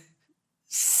Christians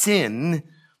sin,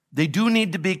 they do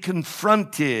need to be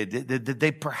confronted.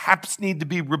 They perhaps need to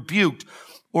be rebuked,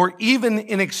 or even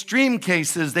in extreme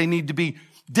cases, they need to be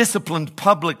disciplined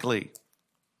publicly.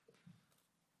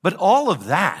 But all of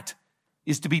that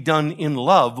is to be done in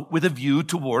love with a view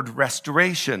toward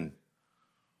restoration.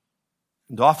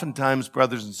 And oftentimes,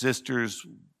 brothers and sisters,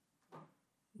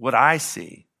 what I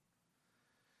see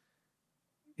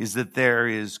is that there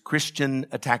is Christian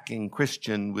attacking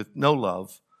Christian with no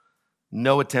love,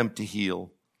 no attempt to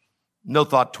heal, no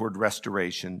thought toward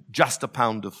restoration, just a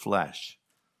pound of flesh.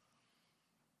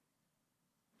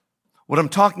 What I'm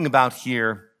talking about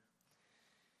here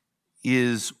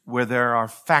is where there are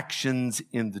factions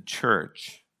in the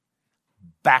church,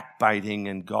 backbiting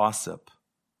and gossip,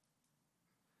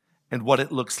 and what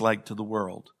it looks like to the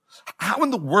world. How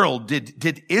in the world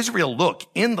did Israel look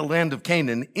in the land of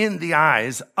Canaan in the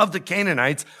eyes of the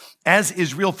Canaanites as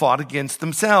Israel fought against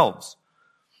themselves?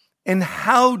 And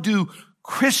how do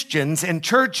Christians and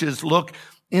churches look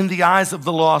in the eyes of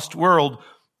the lost world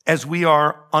as we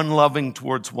are unloving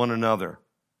towards one another?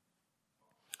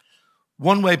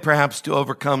 One way perhaps to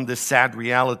overcome this sad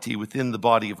reality within the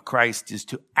body of Christ is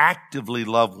to actively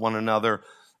love one another.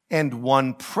 And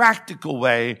one practical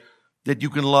way that you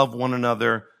can love one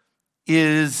another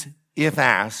is, if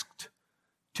asked,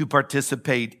 to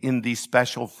participate in the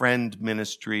special friend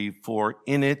ministry, for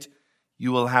in it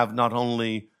you will have not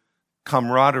only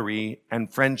camaraderie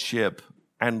and friendship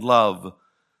and love,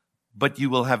 but you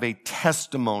will have a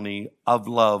testimony of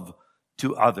love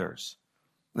to others.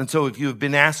 And so if you have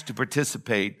been asked to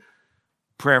participate,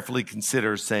 prayerfully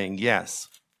consider saying yes.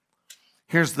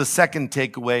 Here's the second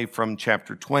takeaway from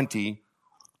chapter 20.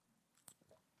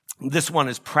 This one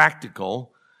is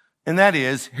practical, and that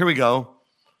is, here we go,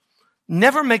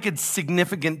 never make a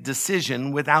significant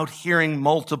decision without hearing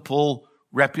multiple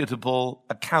reputable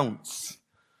accounts.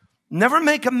 Never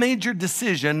make a major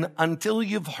decision until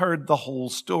you've heard the whole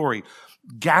story.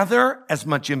 Gather as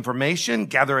much information,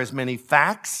 gather as many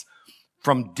facts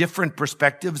from different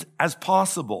perspectives as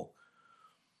possible.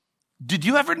 Did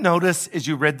you ever notice as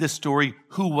you read this story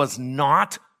who was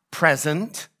not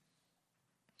present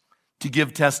to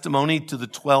give testimony to the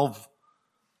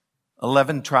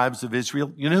 11 tribes of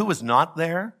Israel? You know who was not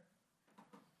there?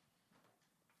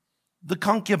 The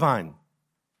concubine.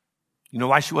 You know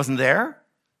why she wasn't there?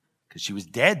 Because she was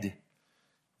dead.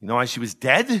 You know why she was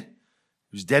dead?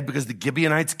 She was dead because the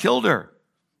Gibeonites killed her.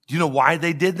 Do you know why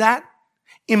they did that?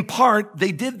 In part,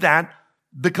 they did that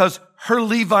because her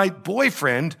Levite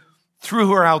boyfriend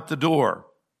threw her out the door.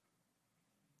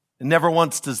 And never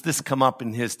once does this come up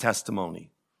in his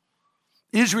testimony.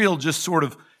 Israel just sort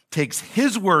of takes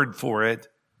his word for it,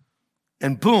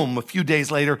 and boom, a few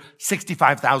days later,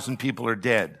 65,000 people are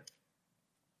dead.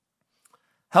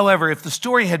 However, if the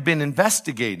story had been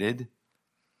investigated,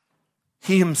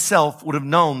 he himself would have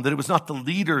known that it was not the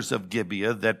leaders of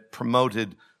Gibeah that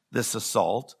promoted this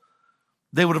assault.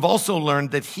 They would have also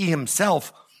learned that he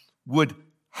himself would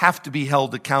have to be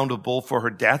held accountable for her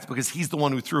death because he's the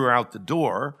one who threw her out the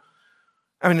door.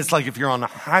 I mean, it's like if you're on a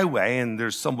highway and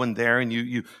there's someone there and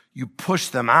you push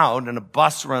them out and a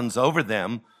bus runs over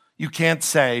them, you can't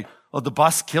say, oh, the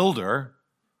bus killed her.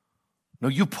 No,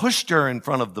 you pushed her in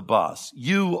front of the bus.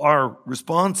 You are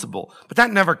responsible. But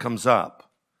that never comes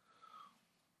up.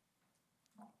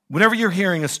 Whenever you're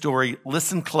hearing a story,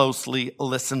 listen closely,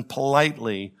 listen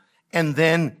politely, and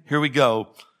then, here we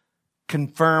go,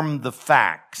 confirm the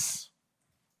facts.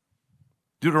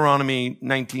 Deuteronomy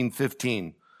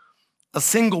 19:15. A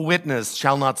single witness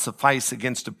shall not suffice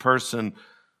against a person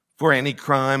for any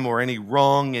crime or any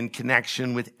wrong in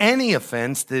connection with any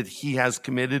offense that he has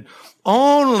committed.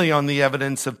 Only on the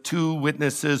evidence of 2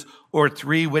 witnesses or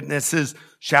 3 witnesses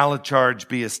shall a charge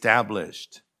be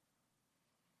established.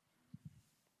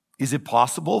 Is it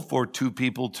possible for 2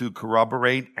 people to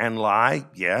corroborate and lie?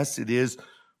 Yes, it is,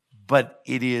 but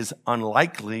it is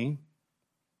unlikely.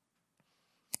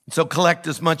 So collect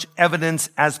as much evidence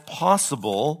as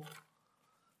possible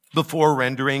before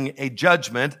rendering a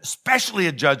judgment, especially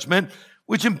a judgment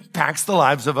which impacts the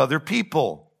lives of other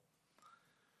people.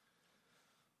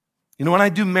 You know, when I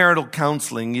do marital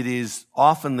counseling, it is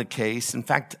often the case, in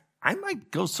fact, I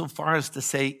might go so far as to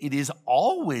say it is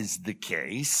always the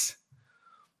case,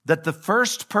 that the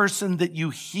first person that you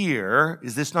hear,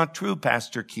 is this not true,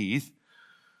 Pastor Keith,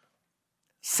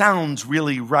 sounds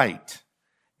really right.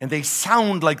 And they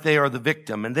sound like they are the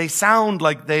victim, and they sound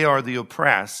like they are the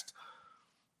oppressed,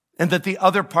 and that the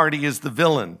other party is the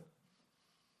villain.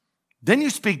 Then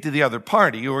you speak to the other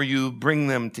party, or you bring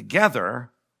them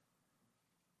together,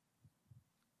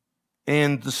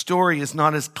 and the story is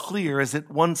not as clear as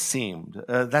it once seemed.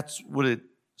 That's what it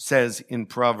says in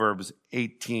Proverbs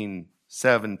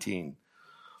 18:17.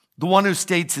 The one who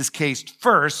states his case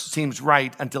first seems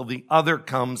right until the other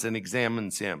comes and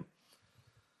examines him.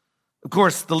 Of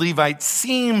course, the Levite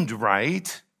seemed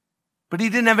right, but he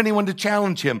didn't have anyone to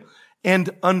challenge him.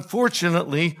 And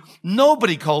unfortunately,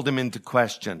 nobody called him into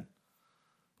question.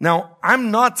 Now, I'm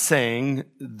not saying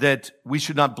that we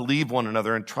should not believe one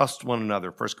another and trust one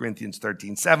another. 1 Corinthians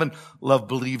 13:7, love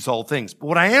believes all things. But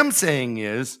what I am saying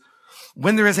is,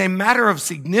 when there is a matter of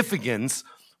significance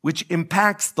which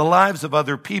impacts the lives of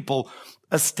other people,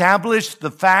 establish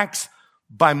the facts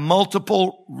by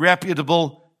multiple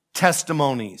reputable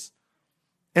testimonies.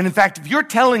 And in fact, if you're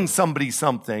telling somebody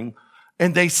something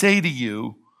and they say to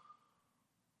you,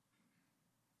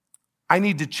 I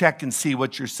need to check and see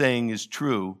what you're saying is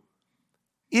true.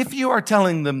 If you are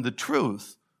telling them the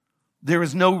truth, there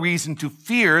is no reason to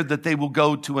fear that they will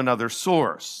go to another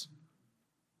source.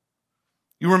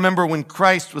 You remember when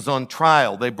Christ was on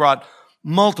trial, they brought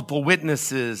multiple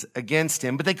witnesses against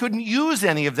him, but they couldn't use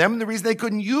any of them. And the reason they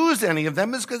couldn't use any of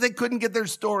them is because they couldn't get their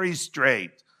stories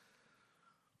straight.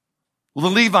 Well,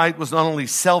 the Levite was not only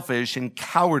selfish and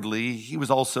cowardly, he was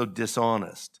also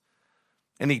dishonest.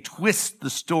 And he twists the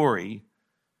story.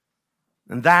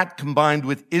 And that, combined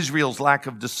with Israel's lack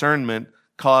of discernment,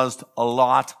 caused a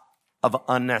lot of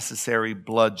unnecessary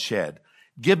bloodshed.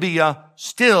 Gibeah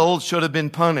still should have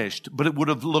been punished, but it would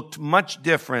have looked much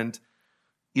different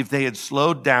if they had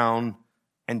slowed down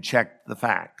and checked the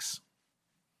facts.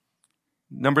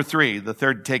 Number 3, the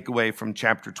third takeaway from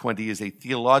chapter 20 is a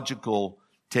theological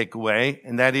takeaway,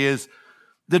 and that is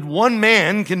that one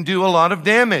man can do a lot of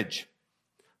damage.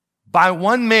 By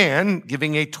one man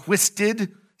giving a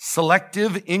twisted,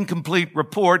 selective, incomplete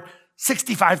report,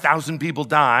 65,000 people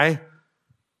die,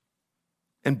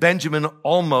 and Benjamin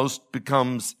almost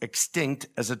becomes extinct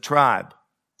as a tribe.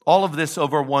 All of this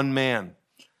over one man.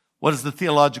 What is the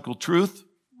theological truth?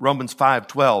 Romans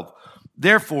 5:12.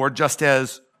 Therefore, just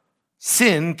as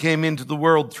sin came into the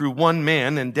world through one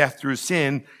man and death through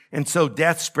sin, and so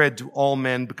death spread to all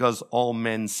men because all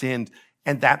men sinned,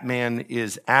 and that man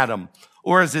is Adam.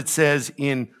 Or as it says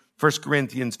in 1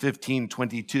 Corinthians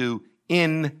 15:22,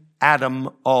 in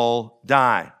Adam all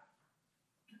die.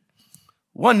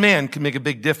 One man can make a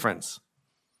big difference.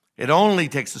 It only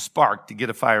takes a spark to get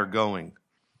a fire going.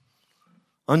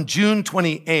 On June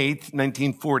 28,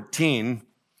 1914,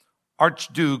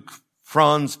 Archduke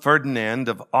Franz Ferdinand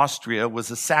of Austria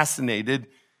was assassinated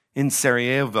in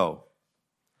Sarajevo.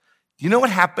 Do you know what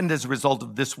happened as a result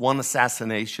of this one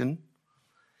assassination?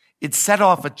 It set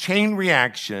off a chain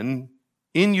reaction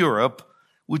in Europe,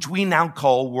 which we now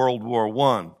call World War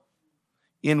I,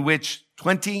 in which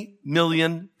 20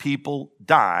 million people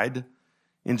died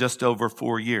in just over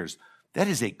 4 years. That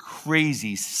is a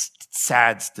crazy,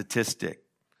 sad statistic.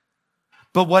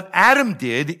 But what Adam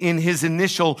did in his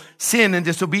initial sin and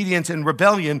disobedience and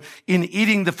rebellion in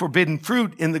eating the forbidden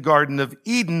fruit in the Garden of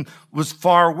Eden was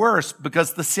far worse,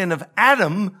 because the sin of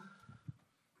Adam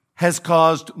has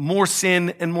caused more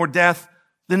sin and more death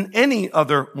than any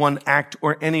other one act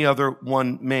or any other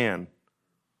one man.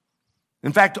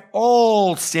 In fact,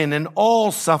 all sin and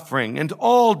all suffering and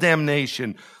all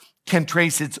damnation can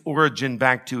trace its origin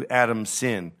back to Adam's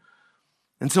sin.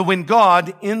 And so when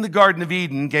God, in the Garden of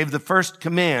Eden, gave the first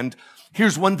command,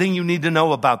 here's one thing you need to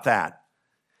know about that.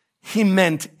 He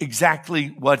meant exactly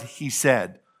what he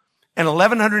said. And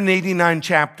 1,189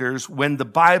 chapters, when the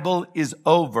Bible is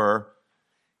over,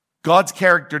 God's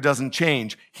character doesn't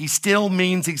change. He still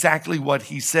means exactly what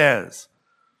he says.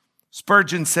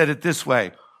 Spurgeon said it this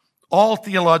way: all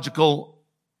theological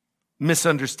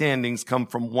misunderstandings come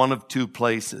from one of two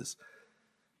places.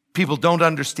 People don't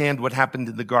understand what happened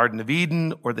in the Garden of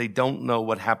Eden, or they don't know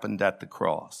what happened at the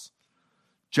cross.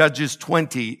 Judges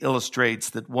 20 illustrates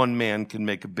that one man can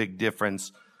make a big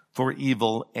difference for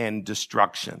evil and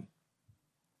destruction.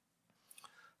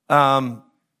 I'm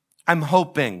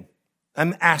hoping,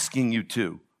 I'm asking you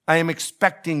to, I am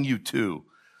expecting you to,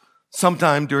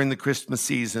 sometime during the Christmas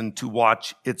season, to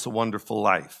watch It's a Wonderful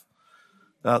Life.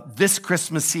 This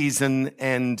Christmas season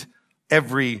and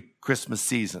every Christmas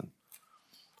season.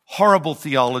 Horrible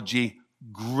theology,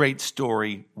 great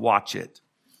story, watch it.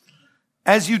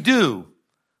 As you do,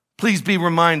 please be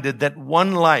reminded that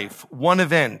one life, one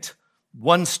event,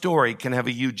 one story can have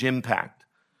a huge impact.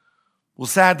 Well,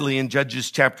 sadly, in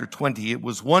Judges chapter 20, it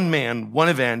was one man, one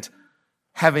event,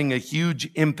 having a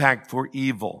huge impact for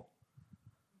evil.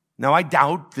 Now, I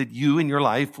doubt that you in your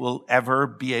life will ever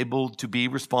be able to be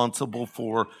responsible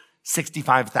for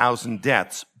 65,000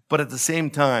 deaths, but at the same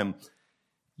time,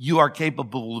 you are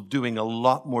capable of doing a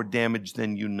lot more damage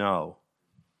than you know.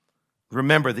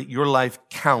 Remember that your life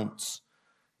counts,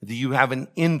 that you have an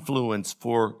influence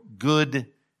for good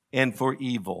and for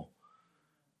evil.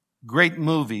 Great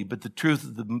movie, but the truth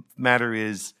of the matter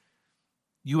is,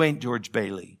 you ain't George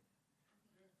Bailey.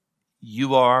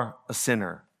 You are a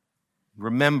sinner.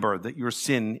 Remember that your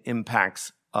sin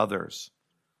impacts others.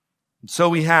 And so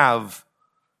we have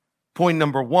point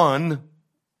number one,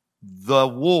 the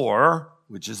war,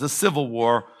 which is a civil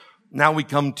war. Now we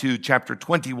come to chapter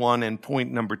 21 and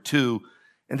point number 2,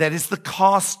 and that is the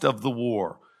cost of the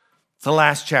war. It's the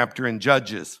last chapter in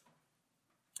Judges.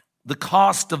 The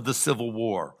cost of the civil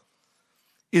war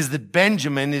is that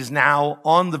Benjamin is now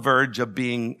on the verge of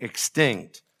being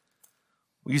extinct.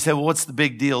 You say, well, what's the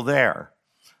big deal there?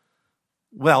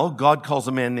 Well, God calls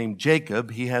a man named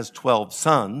Jacob. He has 12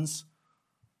 sons.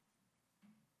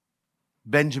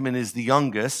 Benjamin is the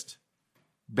youngest.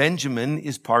 Benjamin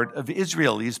is part of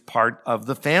Israel. He's part of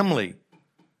the family.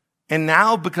 And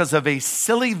now, because of a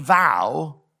silly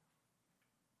vow,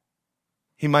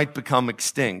 he might become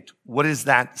extinct. What is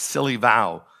that silly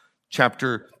vow?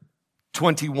 Chapter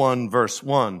 21, verse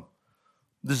 1.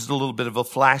 This is a little bit of a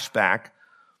flashback.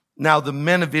 Now, the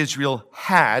men of Israel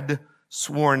had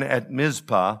sworn at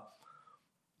Mizpah,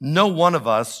 no one of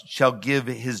us shall give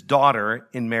his daughter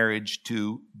in marriage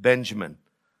to Benjamin.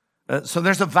 So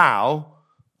there's a vow.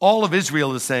 All of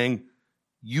Israel is saying,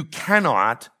 you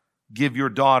cannot give your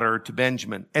daughter to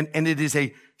Benjamin. And it is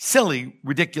a silly,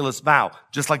 ridiculous vow,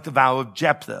 just like the vow of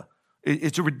Jephthah.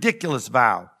 It's a ridiculous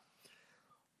vow.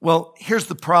 Well, here's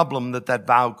the problem that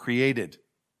vow created.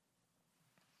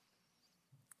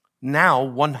 Now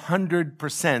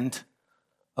 100%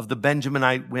 of the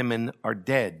Benjaminite women are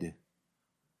dead.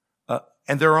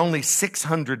 And there are only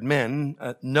 600 men,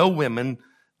 no women.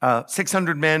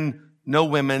 600 men, no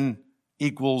women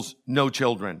equals no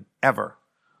children, ever.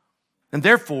 And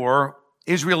therefore,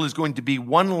 Israel is going to be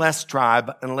one less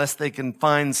tribe unless they can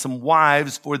find some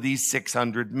wives for these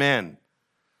 600 men.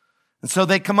 And so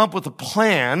they come up with a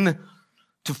plan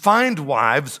to find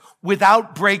wives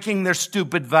without breaking their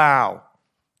stupid vow.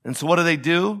 And so what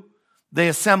do? They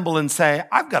assemble and say,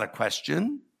 I've got a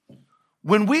question.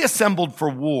 When we assembled for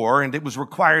war and it was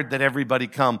required that everybody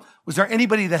come, was there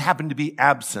anybody that happened to be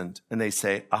absent? And they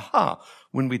say, aha,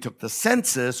 when we took the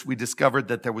census, we discovered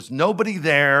that there was nobody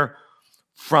there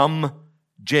from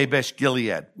Jabesh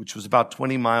Gilead, which was about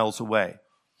 20 miles away.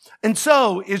 And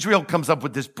so Israel comes up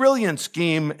with this brilliant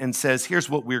scheme and says, here's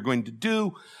what we're going to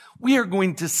do. We are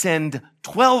going to send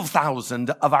 12,000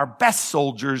 of our best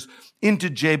soldiers into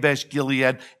Jabesh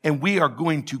Gilead, and we are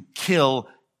going to kill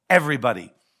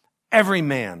everybody, every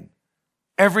man,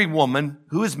 every woman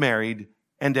who is married,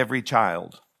 and every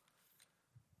child.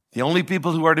 The only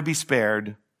people who are to be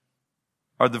spared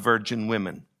are the virgin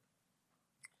women.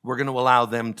 We're going to allow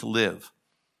them to live.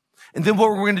 And then what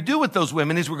we're going to do with those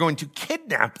women is we're going to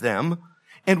kidnap them,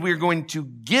 and we're going to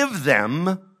give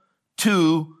them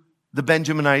to the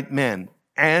Benjaminite men.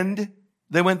 And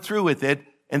they went through with it,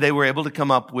 and they were able to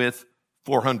come up with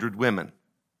 400 women.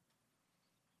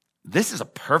 This is a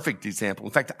perfect example.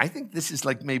 In fact, I think this is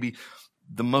like maybe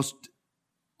the most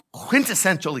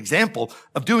quintessential example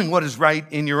of doing what is right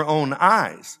in your own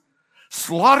eyes.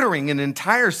 slaughtering an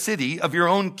entire city of your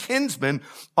own kinsmen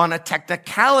on a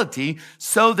technicality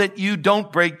so that you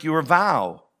don't break your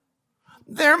vow.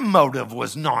 Their motive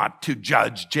was not to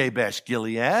judge Jabesh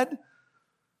Gilead.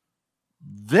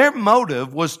 Their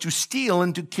motive was to steal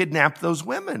and to kidnap those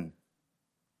women.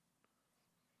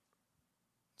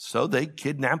 So they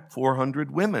kidnapped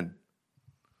 400 women.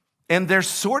 And their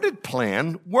sordid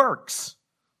plan works.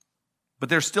 But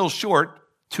they're still short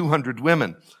 200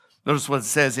 women. Notice what it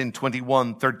says in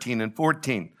 21, 13, and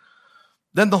 14.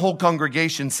 Then the whole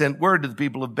congregation sent word to the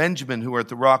people of Benjamin who were at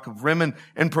the rock of Rimmon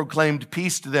and proclaimed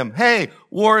peace to them. Hey,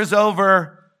 war is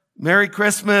over. Merry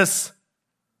Christmas.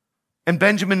 And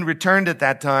Benjamin returned at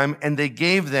that time, and they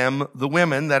gave them the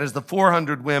women, that is the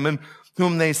 400 women,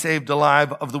 whom they saved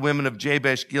alive of the women of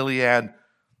Jabesh Gilead,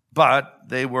 but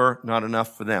they were not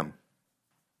enough for them.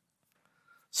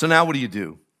 So now what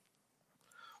do?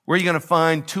 Where are you going to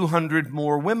find 200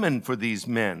 more women for these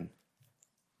men?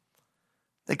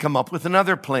 They come up with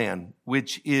another plan,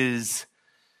 which is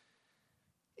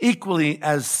equally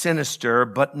as sinister,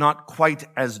 but not quite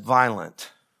as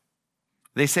violent.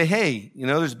 They say, hey,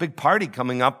 there's a big party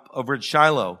coming up over at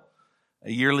Shiloh,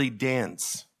 a yearly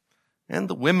dance. And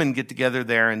the women get together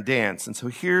there and dance. And so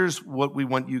here's what we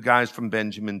want you guys from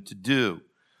Benjamin to do.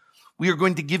 We are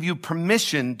going to give you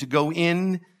permission to go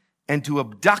in and to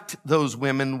abduct those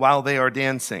women while they are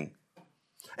dancing.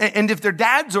 And if their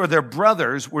dads or their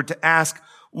brothers were to ask,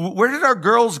 where did our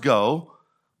girls go?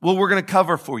 Well, we're going to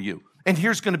cover for you. And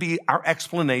here's going to be our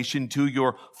explanation to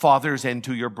your fathers and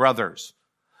to your brothers.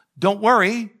 Don't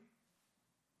worry.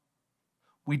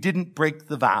 We didn't break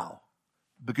the vow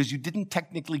because you didn't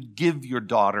technically give your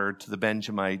daughter to the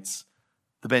Benjamites.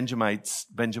 The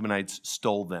Benjaminites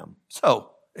stole them.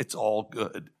 So it's all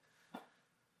good.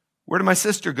 Where did my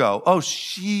sister go? Oh,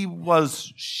 she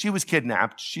was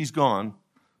kidnapped. She's gone.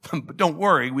 But don't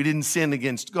worry, we didn't sin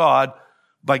against God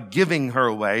by giving her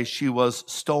away. She was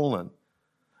stolen.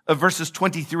 Verses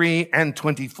 23 and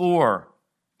 24.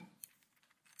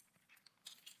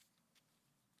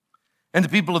 And the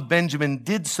people of Benjamin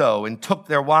did so and took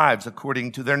their wives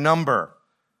according to their number.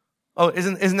 Oh,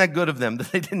 isn't that good of them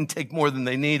that they didn't take more than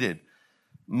they needed?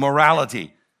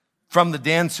 Morality from the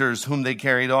dancers whom they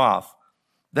carried off.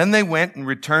 Then they went and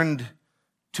returned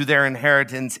to their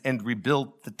inheritance and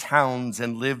rebuilt the towns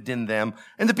and lived in them.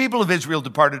 And the people of Israel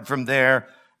departed from there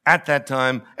at that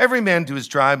time, every man to his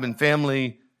tribe and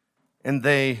family, and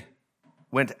they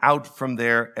went out from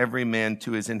there, every man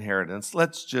to his inheritance.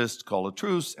 Let's just call a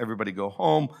truce. Everybody go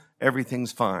home.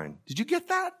 Everything's fine. Did you get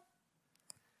that?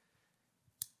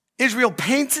 Israel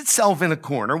paints itself in a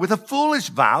corner with a foolish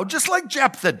vow, just like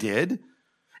Jephthah did.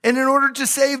 And in order to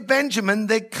save Benjamin,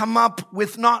 they come up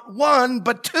with not one,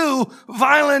 but two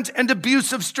violent and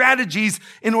abusive strategies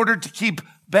in order to keep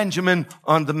Benjamin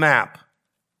on the map.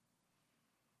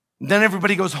 Then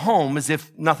everybody goes home as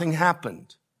if nothing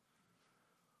happened.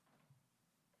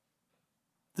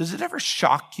 Does it ever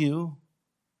shock you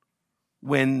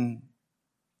when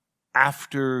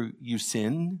after you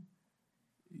sin,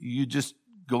 you just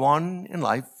go on in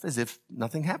life as if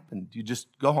nothing happened? You just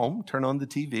go home, turn on the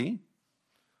TV,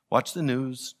 watch the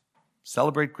news,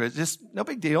 celebrate Christmas, just no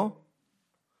big deal.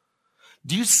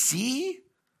 Do you see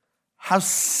how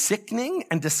sickening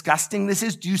and disgusting this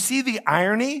is? Do you see the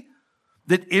irony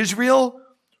that Israel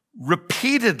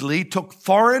repeatedly took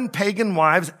foreign pagan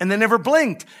wives and they never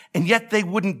blinked, and yet they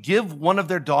wouldn't give one of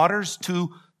their daughters to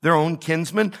their own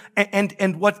kinsmen?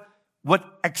 And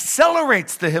what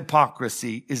accelerates the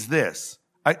hypocrisy is this.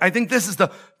 I think this is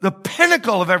the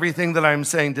pinnacle of everything that I'm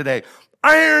saying today.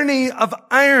 Irony of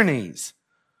ironies.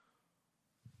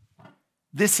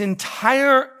 This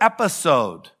entire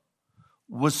episode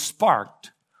was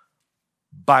sparked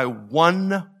by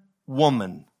one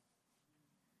woman.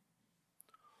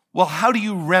 Well, how do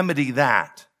you remedy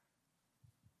that?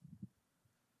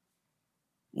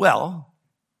 Well,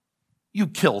 you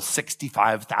kill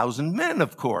 65,000 men,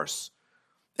 of course,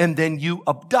 and then you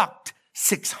abduct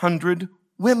 600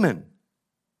 women.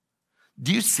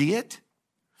 Do you see it?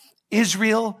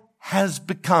 Israel has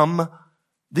become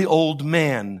the old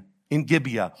man in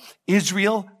Gibeah.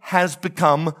 Israel has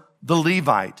become the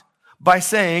Levite by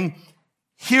saying,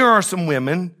 here are some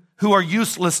women who are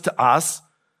useless to us.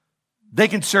 They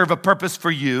can serve a purpose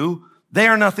for you. They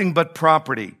are nothing but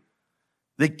property.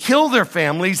 They kill their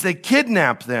families. They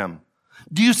kidnap them.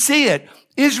 Do you see it?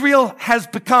 Israel has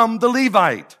become the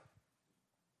Levite.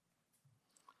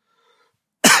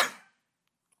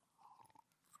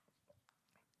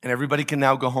 And everybody can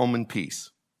now go home in peace.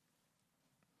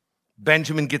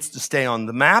 Benjamin gets to stay on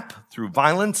the map through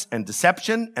violence and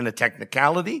deception and a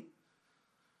technicality.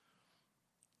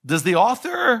 Does the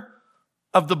author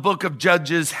of the book of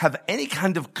Judges have any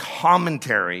kind of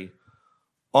commentary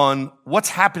on what's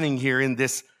happening here in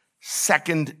this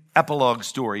second epilogue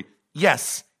story?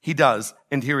 Yes, he does.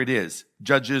 And here it is.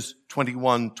 Judges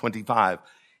 21:25.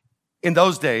 In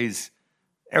those days,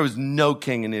 there was no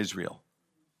king in Israel,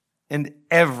 and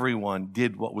everyone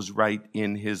did what was right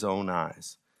in his own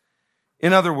eyes.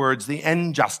 In other words, the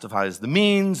end justifies the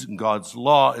means, God's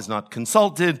law is not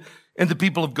consulted, and the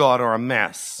people of God are a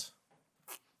mess.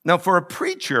 Now, for a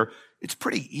preacher, it's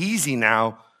pretty easy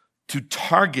now to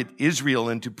target Israel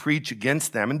and to preach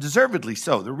against them, and deservedly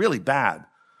so. They're really bad.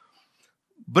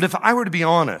 But if I were to be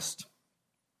honest,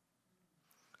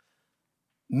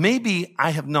 maybe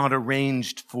I have not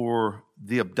arranged for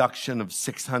the abduction of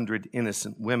 600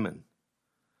 innocent women.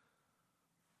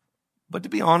 But to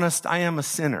be honest, I am a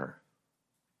sinner.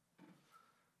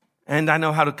 And I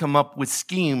know how to come up with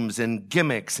schemes and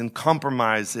gimmicks and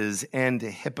compromises and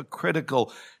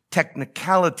hypocritical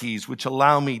technicalities which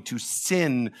allow me to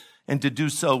sin and to do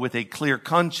so with a clear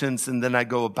conscience, and then I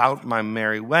go about my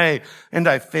merry way, and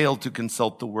I fail to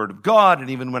consult the Word of God. And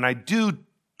even when I do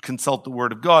consult the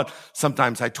Word of God,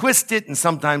 sometimes I twist it, and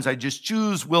sometimes I just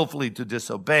choose willfully to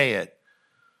disobey it.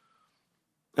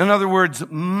 In other words,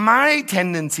 my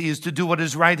tendency is to do what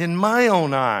is right in my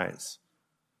own eyes.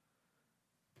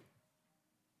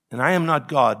 And I am not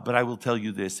God, but I will tell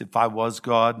you this. If I was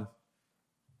God,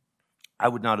 I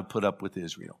would not have put up with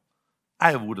Israel.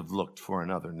 I would have looked for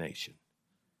another nation.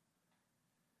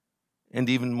 And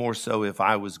even more so, if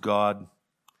I was God,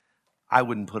 I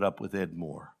wouldn't put up with Ed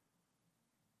Moore.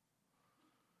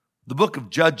 The book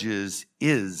of Judges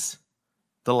is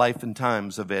the life and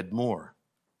times of Ed Moore.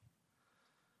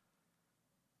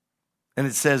 And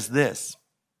it says this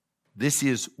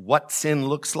is what sin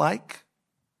looks like.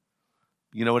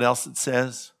 You know what else it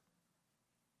says?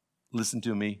 Listen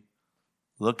to me.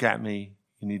 Look at me.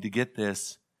 You need to get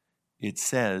this. It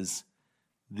says,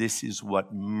 this is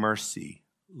what mercy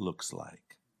looks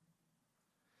like.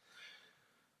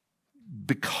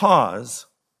 Because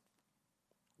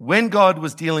when God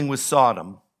was dealing with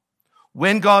Sodom,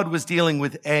 when God was dealing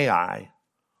with Ai,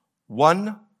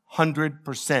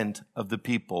 100% of the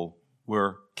people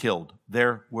were killed.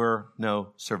 There were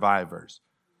no survivors.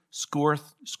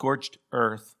 Scorched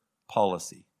earth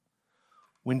policy.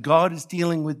 When God is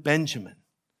dealing with Benjamin,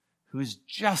 who is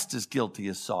just as guilty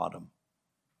as Sodom,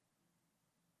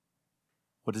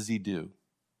 what does he do?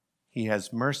 He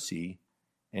has mercy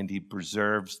and he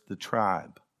preserves the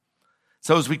tribe.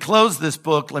 So as we close this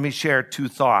book, let me share two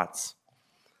thoughts.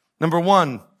 Number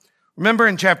one, remember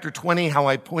in chapter 20 how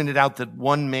I pointed out that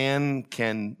one man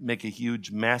can make a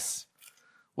huge mess?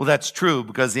 Well, that's true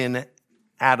because in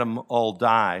Adam all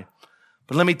die.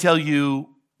 But let me tell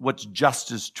you what's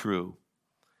just as true.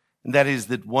 And that is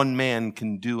that one man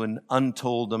can do an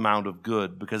untold amount of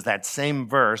good, because that same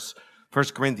verse,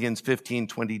 1 Corinthians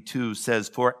 15:22 says,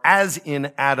 for as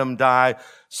in Adam die,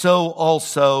 so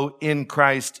also in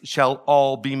Christ shall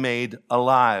all be made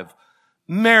alive.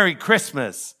 Merry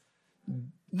Christmas.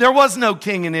 There was no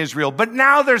king in Israel, but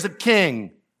now there's a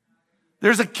king.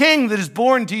 There's a king that is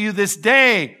born to you this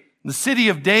day in the city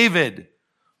of David.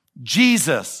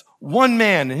 Jesus, one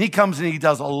man, and he comes and he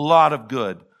does a lot of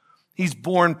good. He's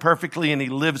born perfectly and he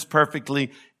lives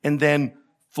perfectly. And then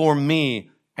for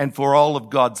me and for all of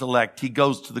God's elect, he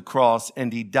goes to the cross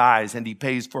and he dies and he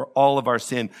pays for all of our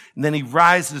sin. And then he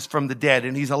rises from the dead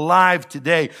and he's alive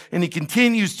today and he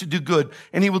continues to do good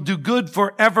and he will do good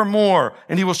forevermore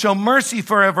and he will show mercy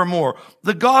forevermore.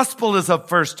 The gospel is of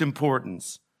first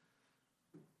importance.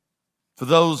 For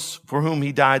those for whom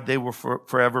he died, they will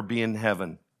forever be in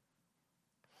heaven.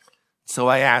 So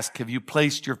I ask, have you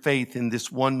placed your faith in this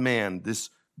one man, this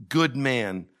good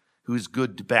man who is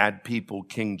good to bad people,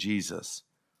 King Jesus?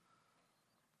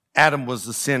 Adam was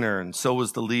the sinner, and so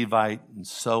was the Levite, and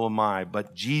so am I.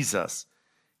 But Jesus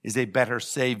is a better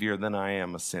Savior than I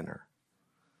am a sinner.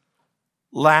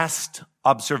 Last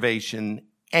observation,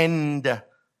 end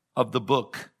of the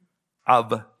book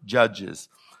of Judges.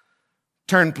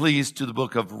 Turn, please, to the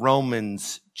book of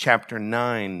Romans, chapter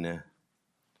 9.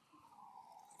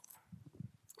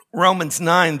 Romans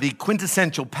 9, the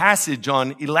quintessential passage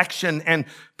on election and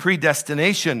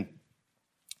predestination.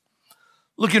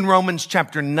 Look in Romans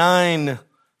chapter 9,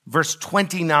 verse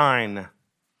 29.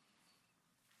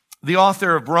 The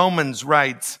author of Romans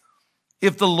writes,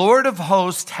 if the Lord of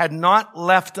hosts had not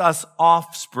left us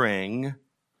offspring,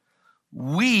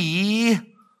 we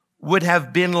would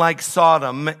have been like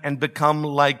Sodom and become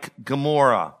like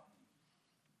Gomorrah.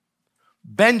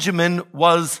 Benjamin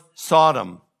was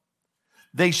Sodom.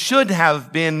 They should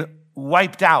have been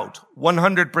wiped out,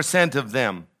 100% of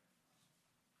them.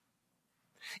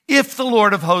 If the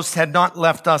Lord of hosts had not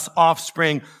left us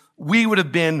offspring, we would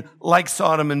have been like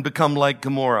Sodom and become like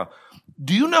Gomorrah.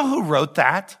 Do you know who wrote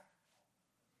that?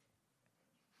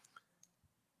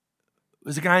 It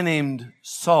was a guy named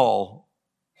Saul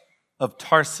of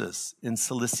Tarsus in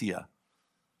Cilicia.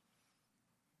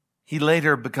 He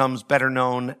later becomes better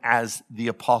known as the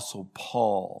Apostle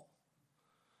Paul.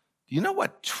 Do you know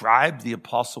what tribe the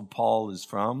Apostle Paul is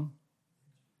from?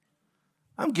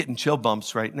 I'm getting chill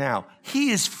bumps right now.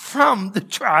 He is from the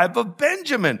tribe of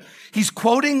Benjamin. He's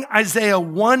quoting Isaiah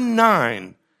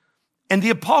 1:9. And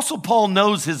the Apostle Paul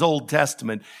knows his Old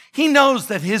Testament. He knows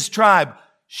that his tribe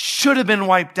should have been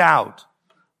wiped out,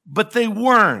 but they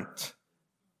weren't.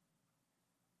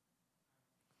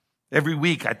 Every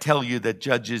week I tell you that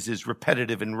Judges is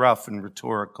repetitive and rough and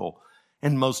rhetorical.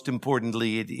 And most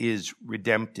importantly, it is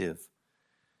redemptive.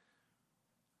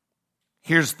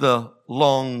 Here's the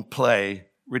long play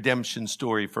redemption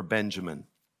story for Benjamin.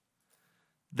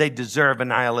 They deserve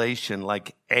annihilation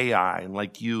like Ai and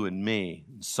like you and me,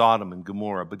 and Sodom and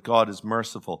Gomorrah, but God is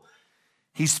merciful.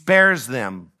 He spares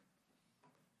them,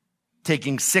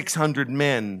 taking 600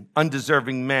 men,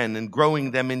 undeserving men, and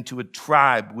growing them into a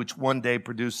tribe which one day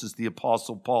produces the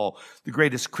Apostle Paul, the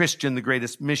greatest Christian, the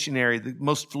greatest missionary, the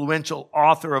most influential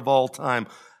author of all time.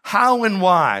 How and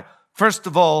why? First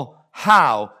of all,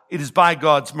 how? It is by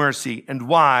God's mercy, and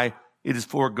why? It is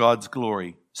for God's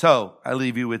glory. So, I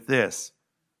leave you with this.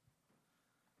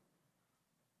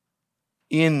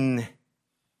 In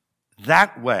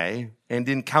that way, and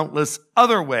in countless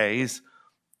other ways,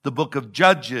 the book of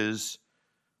Judges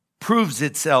proves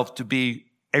itself to be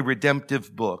a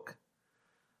redemptive book,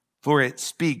 for it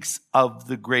speaks of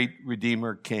the great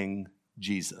Redeemer King,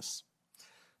 Jesus.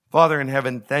 Father in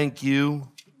heaven, thank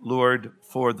you, Lord,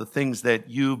 for the things that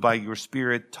you, by your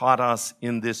Spirit, taught us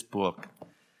in this book.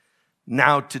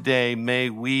 Now today, may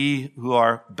we who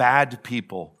are bad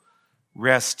people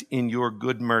rest in your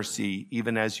good mercy,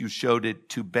 even as you showed it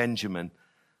to Benjamin.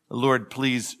 Lord,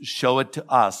 please show it to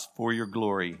us for your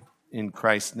glory. In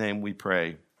Christ's name we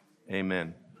pray.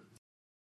 Amen.